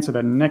your brain, so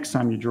that next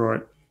time you draw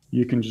it,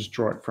 you can just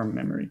draw it from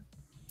memory.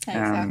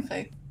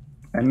 Exactly.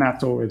 And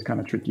that's always kind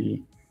of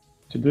tricky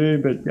to do,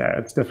 but yeah,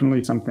 it's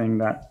definitely something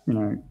that,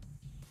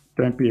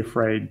 don't be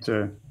afraid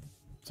to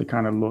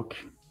kind of look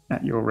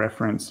at your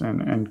reference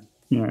and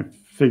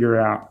figure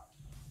out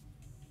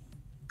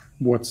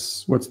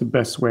what's the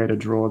best way to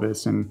draw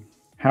this, and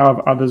how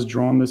have others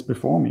drawn this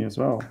before me as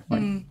well.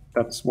 Like,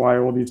 that's why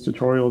all these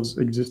tutorials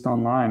exist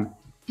online,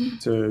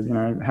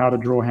 to, how to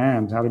draw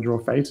hands, how to draw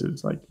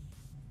faces, like,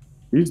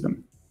 use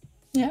them.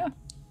 Yeah.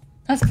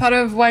 That's part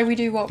of why we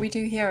do what we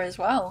do here as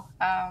well.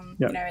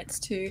 It's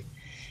to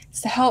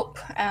help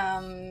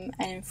and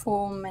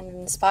inform and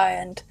inspire,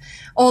 and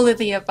all of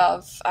the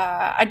above.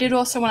 I did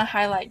also want to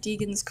highlight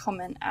Deegan's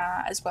comment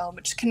as well,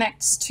 which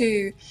connects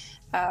to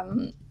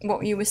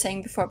what you were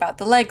saying before about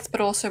the legs,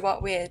 but also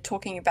what we're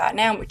talking about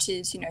now, which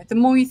is, the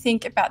more you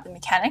think about the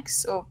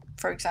mechanics, or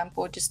for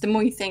example, just the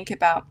more you think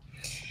about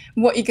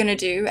what you're going to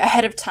do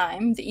ahead of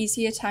time, the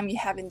easier time you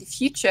have in the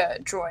future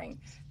drawing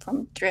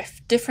from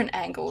different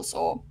angles,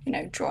 or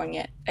drawing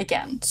it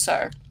again.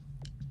 So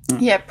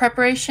Yeah,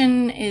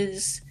 preparation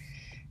is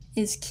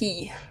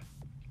key.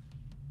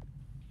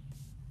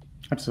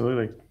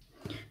 Absolutely.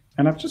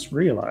 And I've just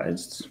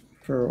realized,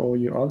 for all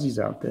you Aussies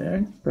out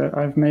there, that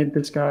I've made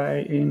this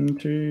guy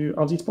into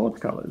Aussie sports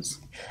colors,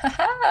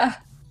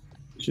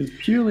 which is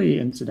purely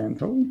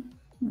incidental,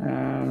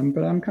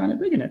 but I'm kind of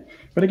digging it.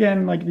 But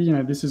again, like,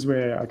 this is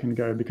where I can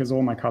go, because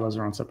all my colors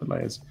are on separate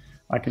layers.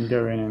 I can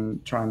go in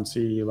and try and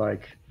see,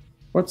 like,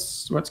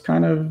 what's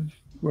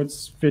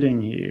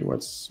fitting here,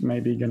 what's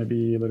maybe going to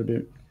be a little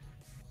bit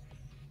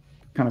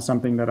kind of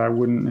something that I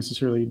wouldn't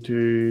necessarily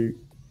do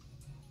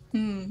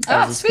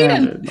as a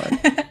Sweden! standard.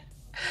 Like,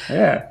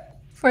 yeah.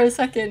 For a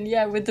second,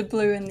 yeah, with the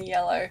blue and the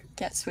yellow,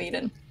 get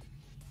Sweden.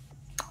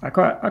 I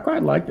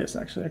quite like this,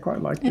 actually. I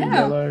quite like the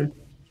yellow.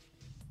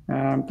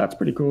 That's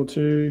pretty cool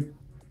too.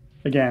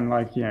 Again,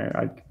 like,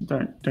 I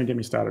don't get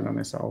me started on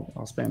this.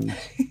 I'll spend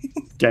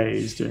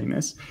days doing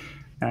this.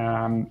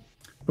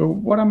 But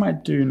what I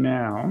might do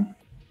now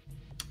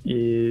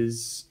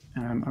is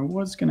I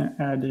was going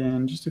to add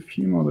in just a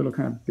few more little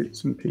kind of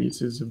bits and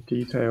pieces of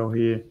detail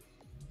here,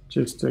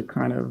 just to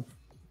kind of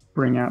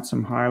bring out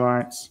some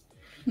highlights.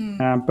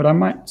 But I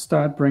might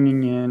start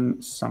bringing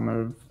in some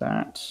of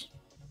that,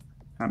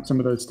 some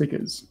of those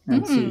stickers,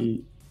 and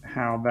see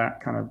how that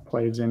kind of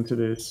plays into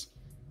this,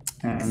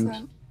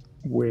 and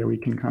where we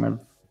can kind of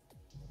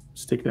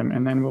stick them.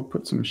 And then we'll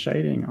put some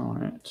shading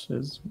on it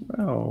as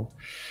well.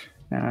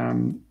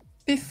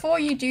 Before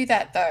you do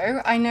that,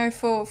 though, I know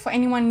for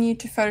anyone new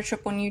to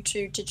Photoshop or new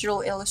to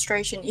digital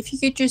illustration, if you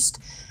could just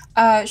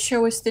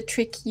show us the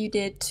trick you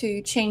did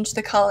to change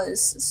the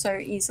colors so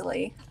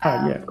easily.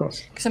 Yeah, of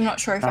course. Because I'm not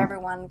sure if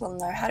everyone will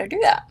know how to do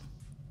that.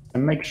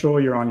 And make sure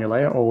you're on your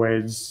layer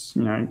always.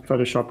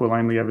 Photoshop will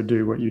only ever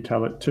do what you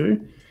tell it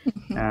to.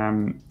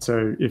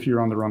 So if you're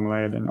on the wrong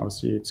layer, then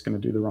obviously it's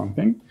going to do the wrong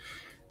thing.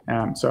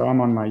 So I'm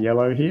on my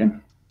yellow here,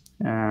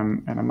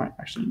 and I might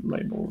actually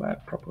label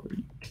that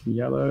properly.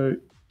 Yellow,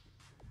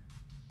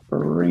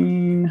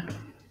 green,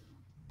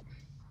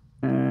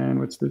 and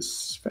what's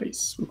this?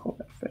 Face. We'll call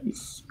that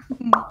face.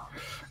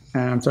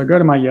 So I go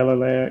to my yellow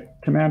layer,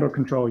 Command or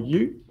Control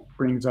U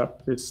brings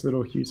up this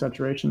little hue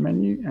saturation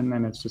menu, and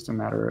then it's just a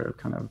matter of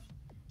kind of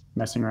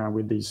messing around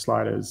with these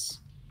sliders.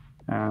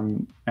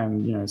 And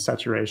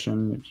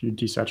saturation, if you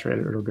desaturate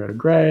it, it'll go to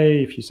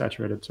gray. If you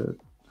saturate it to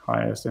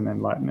highest, and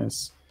then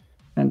lightness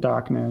and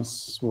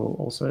darkness will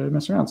also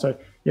mess around. So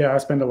yeah, I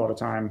spend a lot of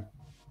time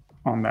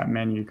on that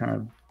menu, kind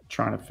of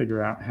trying to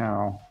figure out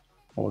how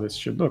all this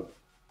should look.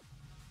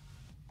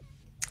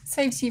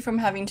 Saves you from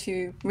having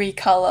to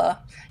recolor,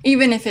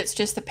 even if it's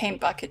just the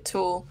paint bucket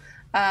tool.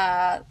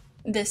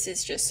 This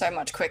is just so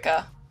much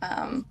quicker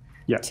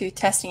to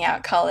testing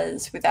out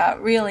colors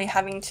without really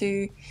having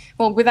to,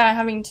 without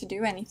having to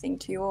do anything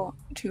to your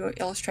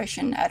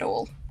illustration at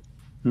all.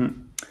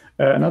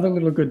 Another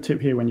little good tip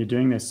here when you're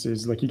doing this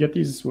is, like, you get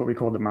these, what we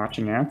call the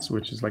marching ants,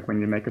 which is like when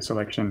you make a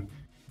selection,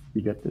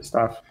 you get this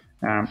stuff.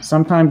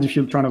 Sometimes if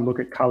you're trying to look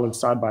at colors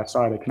side by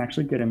side, it can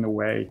actually get in the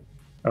way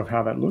of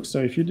how that looks. So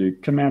if you do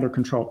Command or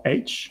Control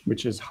H,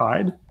 which is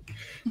hide,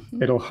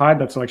 it'll hide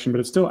that selection, but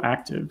it's still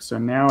active. So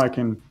now I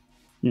can,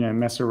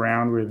 mess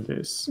around with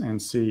this and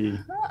see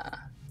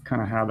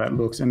kind of how that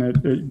looks. And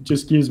it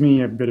just gives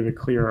me a bit of a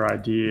clearer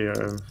idea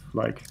of,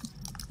 like,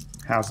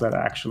 how's that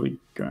actually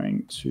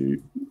going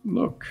to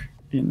look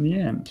in the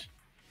end,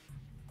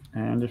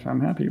 and if I'm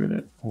happy with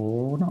it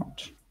or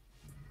not.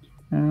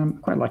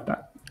 Quite like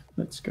that.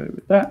 Let's go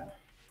with that.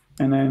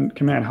 And then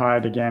Command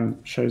Hide again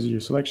shows you your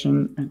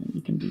selection, and then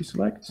you can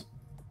deselect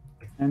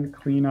and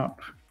clean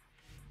up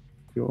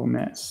your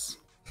mess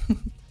a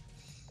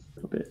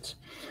little bit.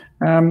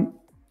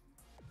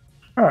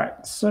 All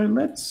right, so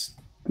let's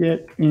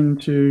get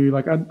into,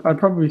 like, I'd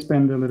probably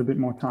spend a little bit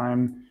more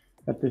time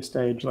at this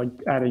stage, like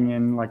adding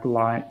in like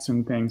lights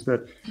and things,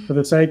 but for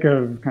the sake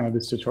of kind of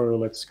this tutorial,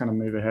 let's kind of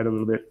move ahead a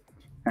little bit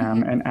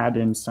and add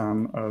in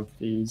some of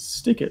these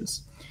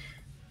stickers.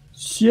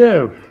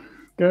 So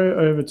go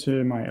over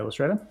to my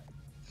Illustrator,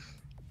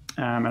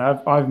 and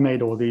I've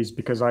made all these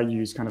because I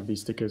use kind of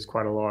these stickers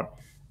quite a lot,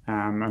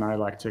 and I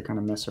like to kind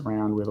of mess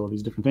around with all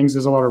these different things.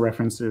 There's a lot of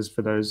references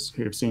for those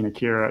who have seen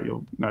Akira.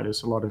 You'll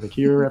notice a lot of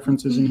Akira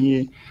references in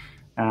here.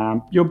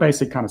 Your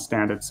basic kind of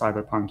standard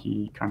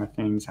cyberpunky kind of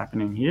things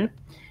happening here.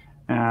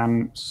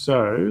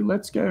 So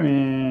let's go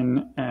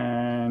in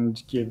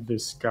and give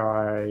this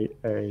guy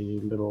a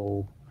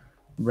little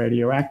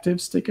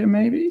radioactive sticker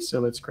maybe. So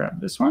let's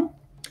grab this one.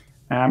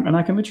 And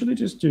I can literally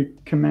just do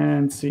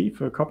Command C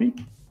for copy.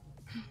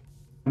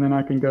 And then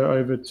I can go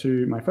over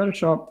to my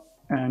Photoshop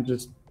and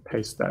just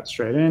paste that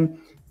straight in.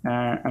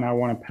 And I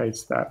want to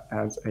paste that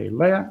as a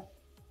layer.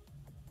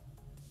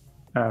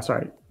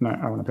 Sorry, no,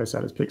 I want to paste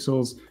that as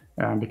pixels.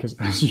 Because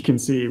as you can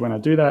see, when I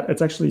do that,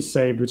 it's actually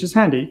saved, which is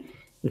handy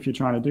if you're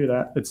trying to do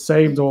that. It's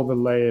saved all the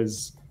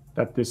layers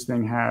that this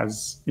thing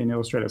has in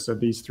Illustrator. So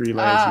these 3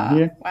 layers in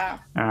here.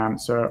 Wow.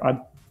 So I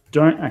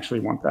don't actually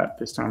want that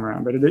this time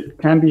around, but it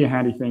can be a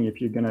handy thing if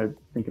you're going to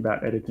think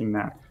about editing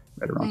that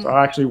later on. So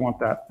I actually want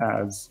that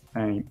as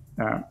a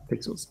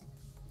pixels.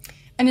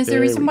 And is there a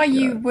There reason we why go.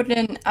 you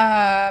wouldn't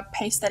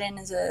paste that in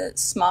as a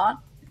smart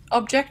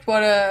object?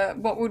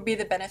 What would be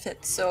the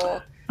benefits or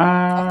of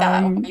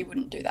that, or why you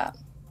wouldn't do that?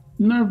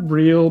 No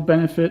real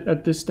benefit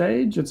at this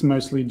stage. It's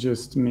mostly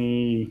just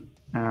me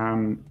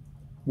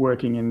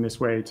working in this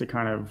way to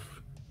kind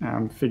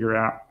of figure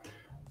out,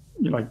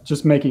 like,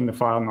 just making the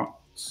file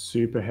not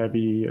super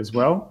heavy as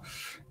well.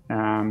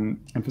 And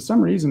for some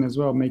reason as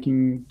well,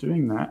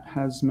 doing that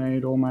has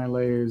made all my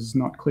layers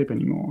not clip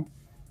anymore.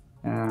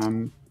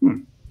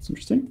 It's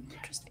interesting.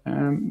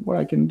 What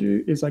I can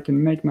do is I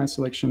can make my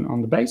selection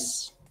on the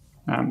base.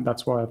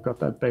 That's why I've got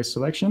that base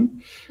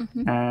selection.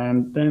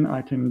 And then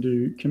I can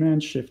do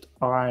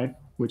Command-Shift-I,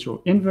 which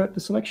will invert the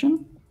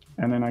selection.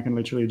 And then I can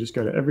literally just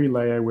go to every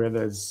layer where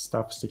there's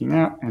stuff sticking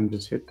out and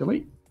just hit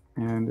delete.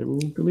 And it will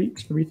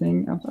delete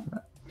everything outside of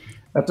that.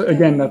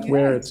 That's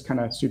where it's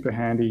kind of super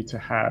handy to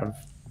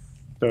have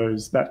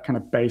that kind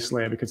of base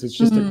layer, because it's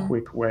just a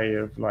quick way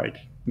of like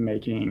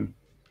making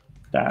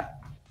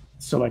that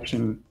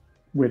selection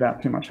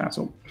without too much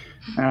hassle.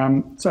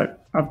 So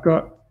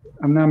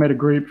I've now made a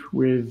group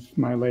with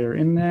my layer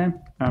in there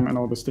and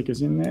all the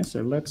stickers in there.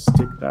 So let's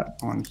stick that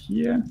on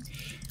here,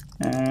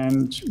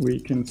 and we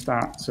can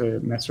start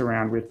to mess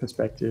around with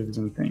perspectives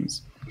and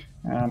things.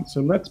 So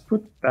let's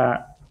put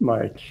that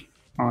like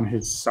on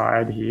his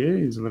side here.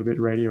 He's a little bit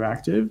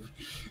radioactive.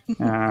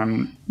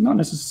 Not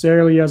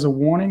necessarily as a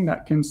warning.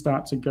 That can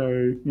start to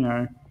go,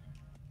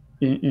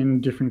 in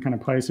different kind of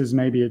places.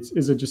 Maybe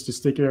is it just a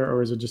sticker,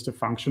 or is it just a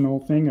functional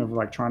thing of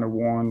like trying to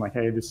warn, like,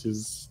 hey, this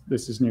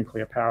is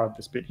nuclear powered,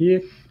 this bit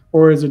here,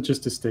 or is it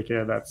just a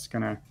sticker that's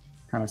gonna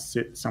kind of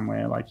sit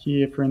somewhere like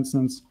here, for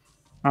instance?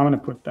 I'm gonna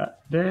put that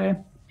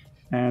there,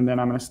 and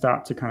then I'm gonna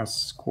start to kind of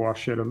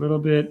squash it a little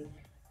bit,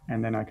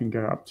 and then I can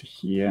go up to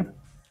here,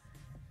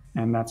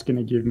 and that's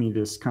gonna give me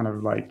this kind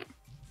of like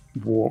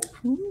warp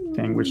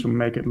thing, which will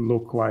make it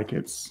look like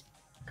it's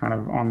kind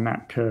of on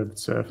that curved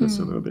surface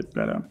a little bit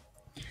better.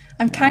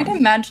 I'm kind of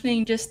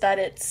imagining just that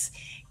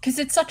because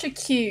it's such a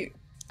cute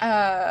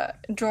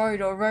droid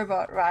or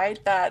robot,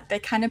 right? That they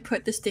kind of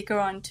put the sticker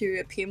on to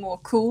appear more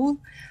cool.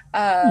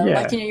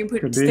 Like, you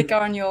put a sticker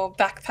on your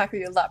backpack or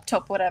your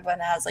laptop, whatever, and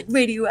it has like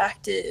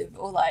radioactive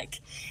or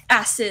like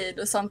acid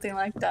or something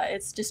like that.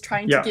 It's just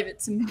trying to give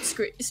it some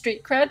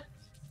street cred.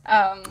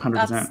 100%.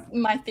 That's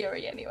my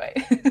theory anyway.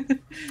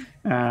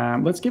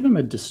 Let's give him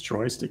a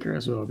destroy sticker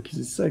as well, because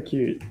it's so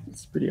cute.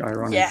 It's pretty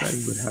ironic that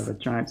he would have a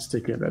giant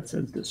sticker that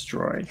says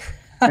destroy.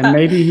 And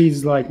maybe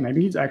he's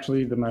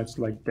actually the most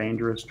like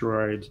dangerous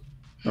droid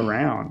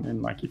around,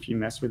 and like if you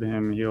mess with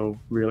him, he'll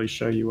really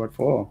show you what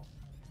for.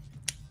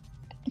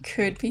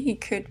 Could be.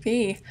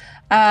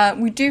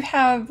 We do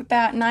have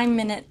about 9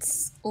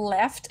 minutes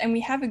left, and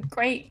we have a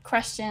great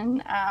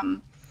question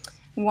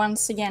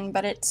once again,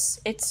 but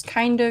it's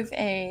kind of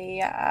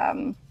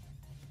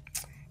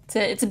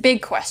it's a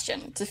big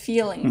question. It's a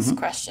feelings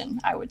question,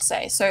 I would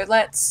say. So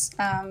let's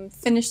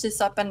finish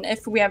this up, and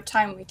if we have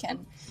time, we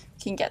can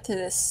get to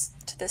this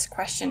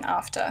question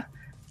after.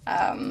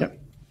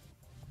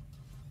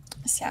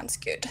 Sounds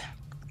good.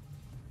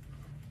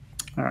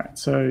 All right.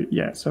 So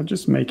so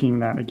just making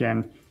that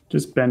again,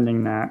 just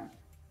bending that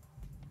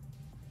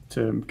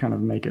to kind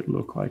of make it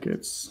look like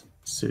it's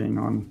sitting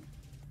on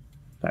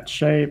that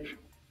shape.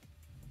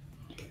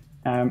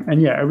 And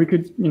we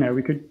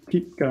could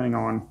keep going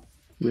on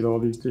with all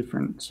these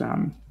different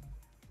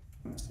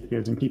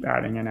stickers and keep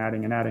adding and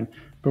adding and adding.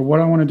 But what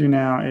I want to do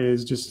now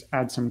is just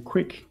add some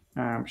quick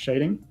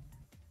shading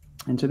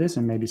into this,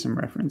 and maybe some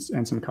reference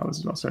and some colors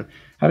as well. So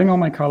having all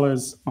my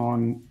colors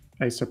on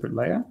a separate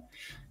layer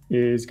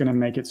is going to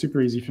make it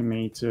super easy for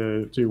me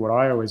to do what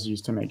I always use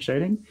to make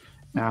shading.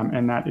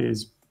 And that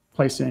is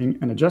placing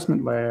an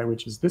adjustment layer,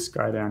 which is this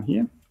guy down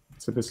here.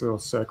 So this little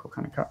circle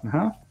kind of cut in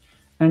half,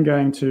 and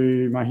going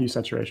to my hue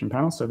saturation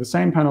panel. So the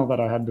same panel that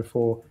I had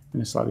before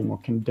in a slightly more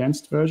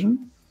condensed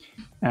version,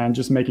 and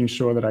just making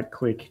sure that I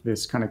click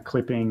this kind of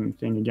clipping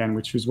thing again,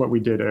 which is what we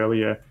did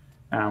earlier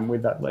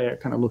with that layer,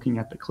 kind of looking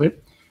at the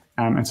clip.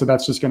 And so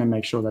that's just going to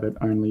make sure that it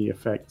only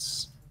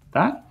affects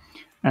that.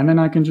 And then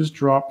I can just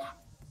drop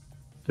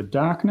the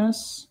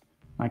darkness.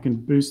 I can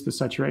boost the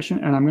saturation,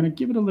 and I'm going to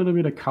give it a little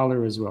bit of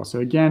color as well. So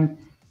again,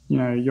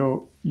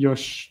 your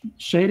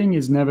shading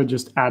is never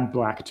just add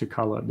black to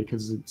color,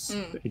 because it's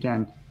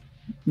again,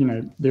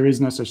 there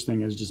is no such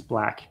thing as just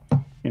black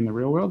in the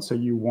real world. So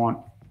you want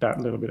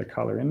that little bit of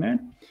color in there.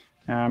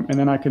 And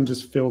then I can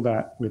just fill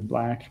that with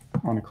black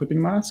on a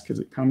clipping mask, because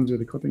it comes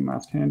with a clipping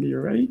mask handy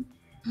already.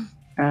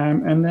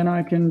 And then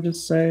I can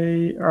just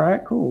say, all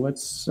right, cool.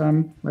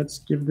 Let's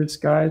give this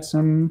guy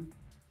some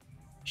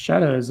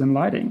shadows and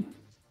lighting.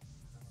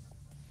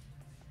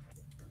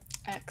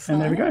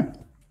 Excellent. And there we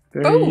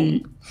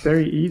go.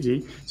 Very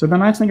easy. So the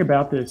nice thing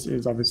about this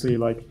is, obviously,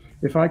 like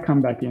if I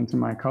come back into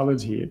my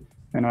colors here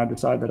and I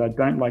decide that I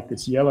don't like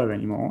this yellow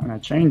anymore and I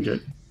change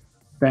it,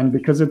 then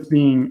because it's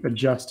being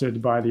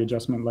adjusted by the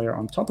adjustment layer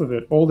on top of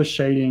it, all the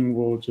shading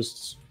will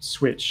just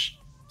switch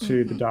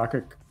to the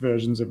darker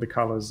versions of the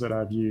colors that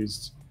I've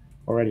used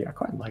already. I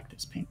quite like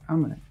this pink.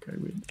 I'm going to go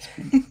with this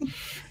pink.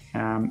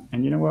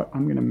 And you know what?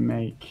 I'm going to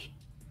make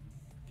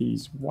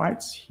these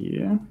whites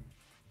here,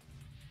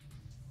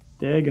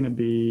 they're going to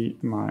be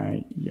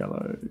my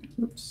yellow.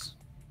 Oops.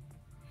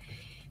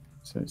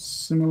 So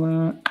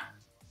similar,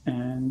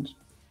 and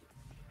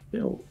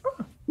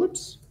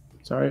whoops,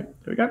 sorry,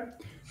 there we go.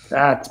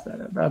 That's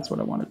better. That's what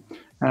I wanted.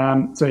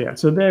 So yeah,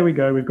 so there we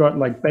go. We've got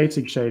like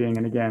basic shading,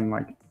 and again,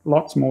 like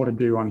lots more to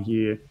do on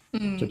here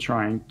to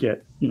try and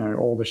get, you know,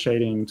 all the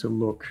shading to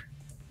look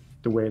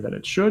the way that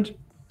it should.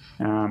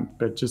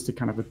 But just a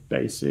kind of a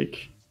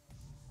basic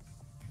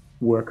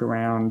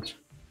workaround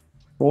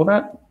for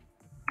that.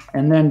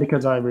 And then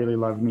because I really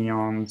love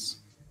neons,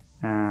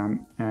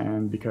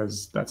 and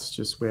because that's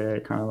just where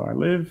kind of I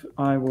live,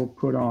 I will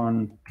put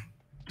on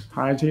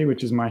highs here,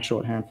 which is my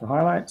shorthand for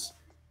highlights.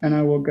 And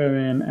I will go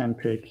in and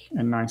pick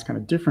a nice kind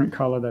of different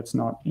color that's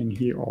not in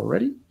here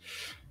already,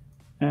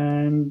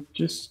 and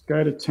just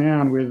go to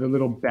town with a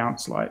little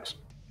bounce light.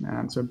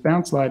 So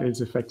bounce light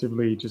is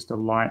effectively just a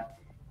light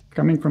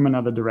coming from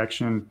another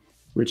direction,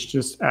 which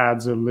just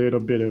adds a little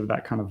bit of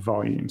that kind of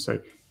volume. So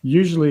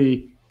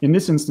usually in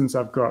this instance,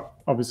 I've got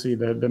obviously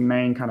the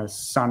main kind of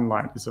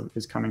sunlight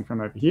is coming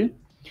from over here.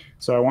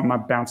 So I want my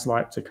bounce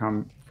light to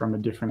come from a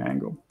different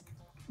angle,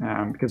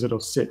 because it'll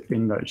sit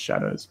in those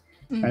shadows.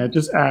 And it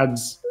just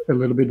adds a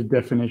little bit of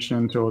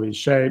definition to all these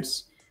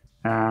shapes.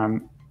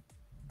 And,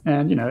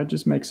 you know, it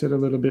just makes it a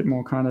little bit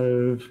more kind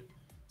of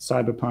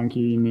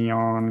cyberpunky,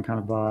 neon kind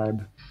of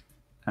vibe.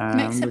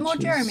 Makes it more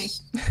Jeremy.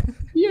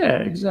 Yeah,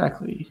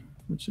 exactly,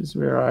 which is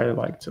where I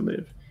like to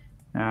live.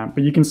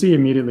 But you can see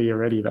immediately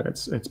already that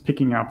it's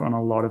picking up on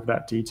a lot of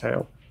that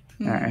detail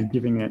and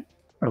giving it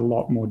a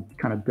lot more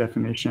kind of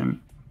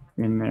definition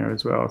in there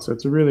as well. So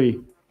it's a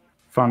really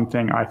fun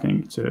thing, I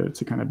think, to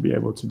kind of be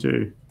able to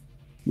do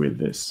with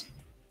this.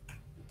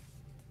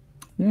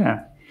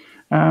 Yeah.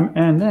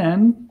 And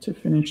then to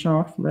finish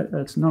off,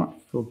 let's not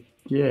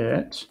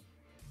forget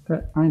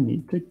that I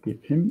need to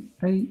give him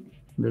a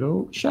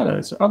little shadow.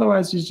 So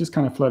otherwise he's just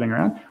kind of floating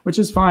around, which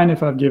is fine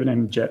if I've given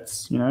him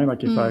jets, you know,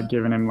 like if I've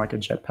given him like a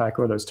jetpack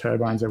or those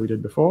turbines that we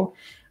did before,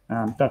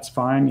 that's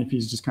fine if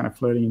he's just kind of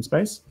floating in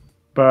space.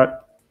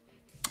 But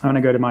I'm going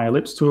to go to my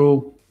ellipse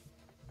tool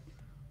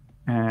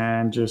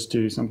and just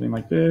do something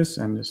like this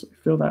and just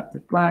fill that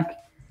with black,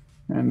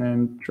 and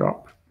then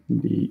drop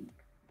the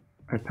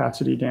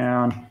opacity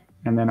down,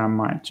 and then I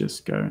might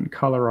just go and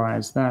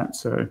colorize that.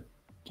 So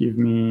give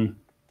me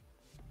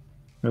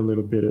a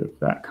little bit of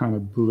that kind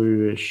of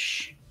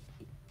bluish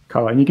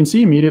color. And you can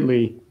see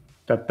immediately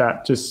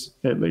that just,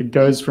 it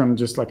goes from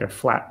just like a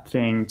flat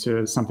thing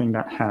to something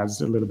that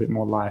has a little bit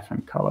more life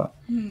and color.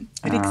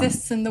 It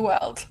exists in the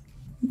world.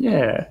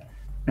 Yeah.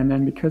 And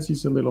then because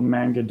he's a little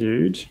manga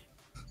dude,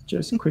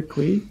 just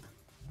quickly,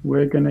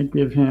 we're going to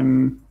give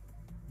him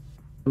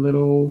a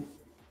little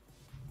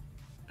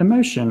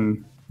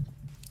emotion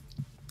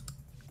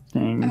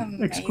thing.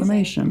 Amazing.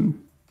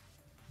 Exclamation.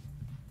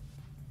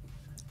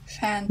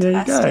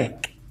 Fantastic. There you go.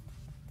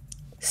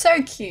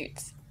 So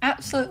cute.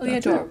 Absolutely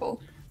That's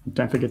adorable. It.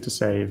 Don't forget to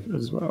save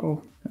as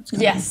well. That's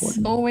yes,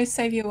 always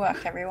save your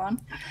work, everyone.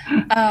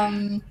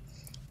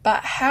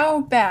 But how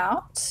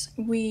about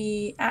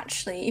we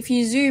actually, if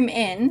you zoom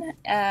in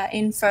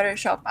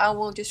Photoshop, I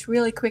will just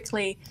really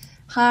quickly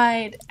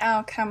hide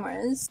our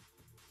cameras.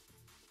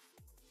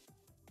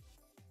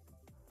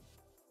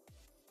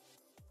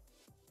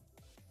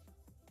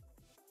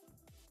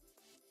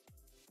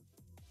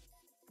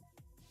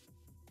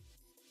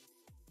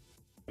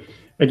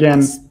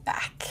 Again,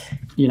 back.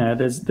 You know,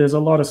 there's a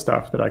lot of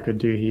stuff that I could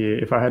do here.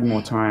 If I had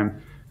more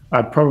time,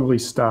 I'd probably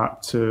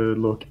start to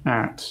look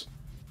at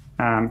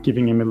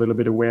giving him a little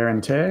bit of wear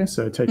and tear.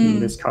 So taking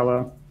this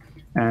color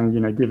and, you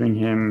know, giving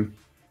him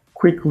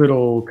quick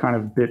little kind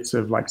of bits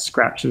of like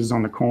scratches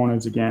on the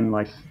corners. Again,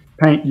 like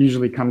paint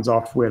usually comes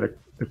off where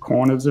the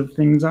corners of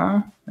things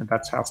are. And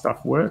that's how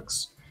stuff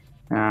works.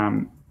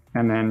 And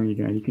then,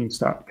 you know, you can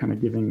start kind of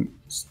giving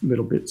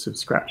little bits of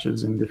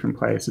scratches in different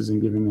places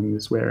and giving him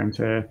this wear and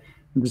tear.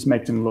 It just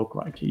makes him look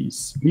like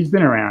he's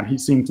been around,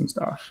 he's seen some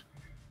stuff.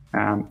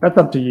 That's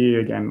up to you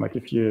again, like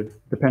if you're,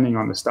 depending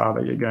on the style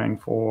that you're going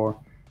for.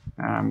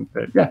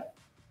 But yeah,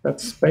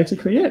 that's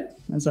basically it.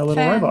 That's our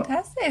little robot.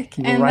 Fantastic.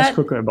 Little rice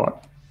cooker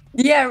bot.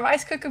 Yeah,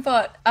 rice cooker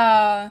bot.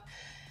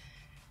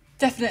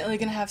 Definitely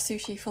going to have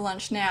sushi for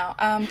lunch now.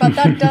 But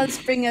that does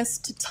bring us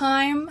to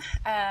time,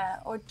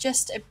 or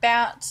just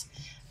about.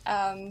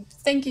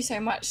 Thank you so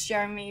much,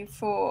 Jeremy,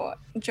 for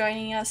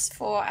joining us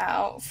for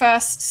our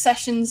first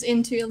sessions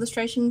into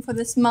illustration for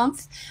this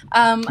month.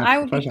 I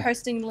will be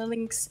posting the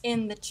links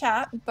in the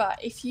chat,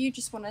 but if you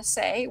just want to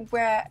say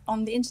where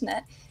on the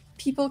internet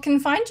people can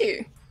find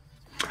you.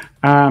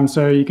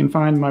 So you can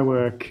find my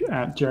work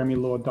at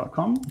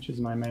jeremylord.com, which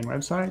is my main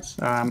website.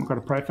 I've got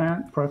a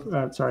Behance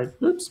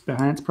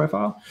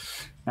profile,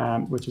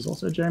 which is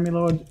also Jeremy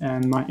Lord,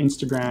 and my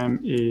Instagram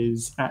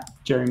is at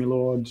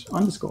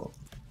jeremylord_.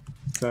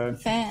 So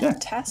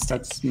fantastic. Yeah,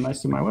 that's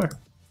most of my work.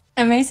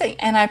 Amazing.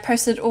 And I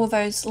posted all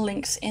those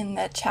links in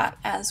the chat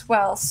as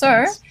well.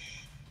 So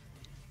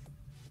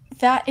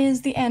that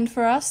is the end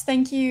for us.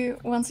 Thank you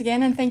once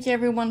again, and thank you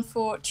everyone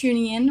for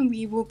tuning in.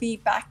 We will be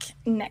back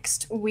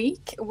next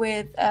week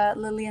with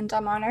Lillian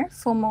Darmano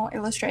for more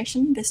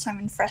illustration, this time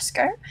in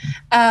fresco.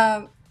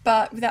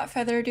 But without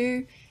further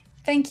ado,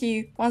 thank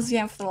you once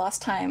again for the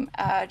last time.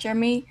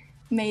 Jeremy,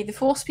 may the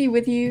force be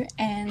with you,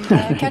 and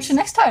catch you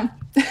next time.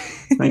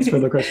 Thanks for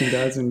the question,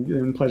 guys,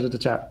 and pleasure to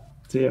chat.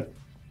 See you.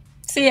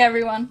 See you,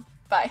 everyone.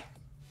 Bye.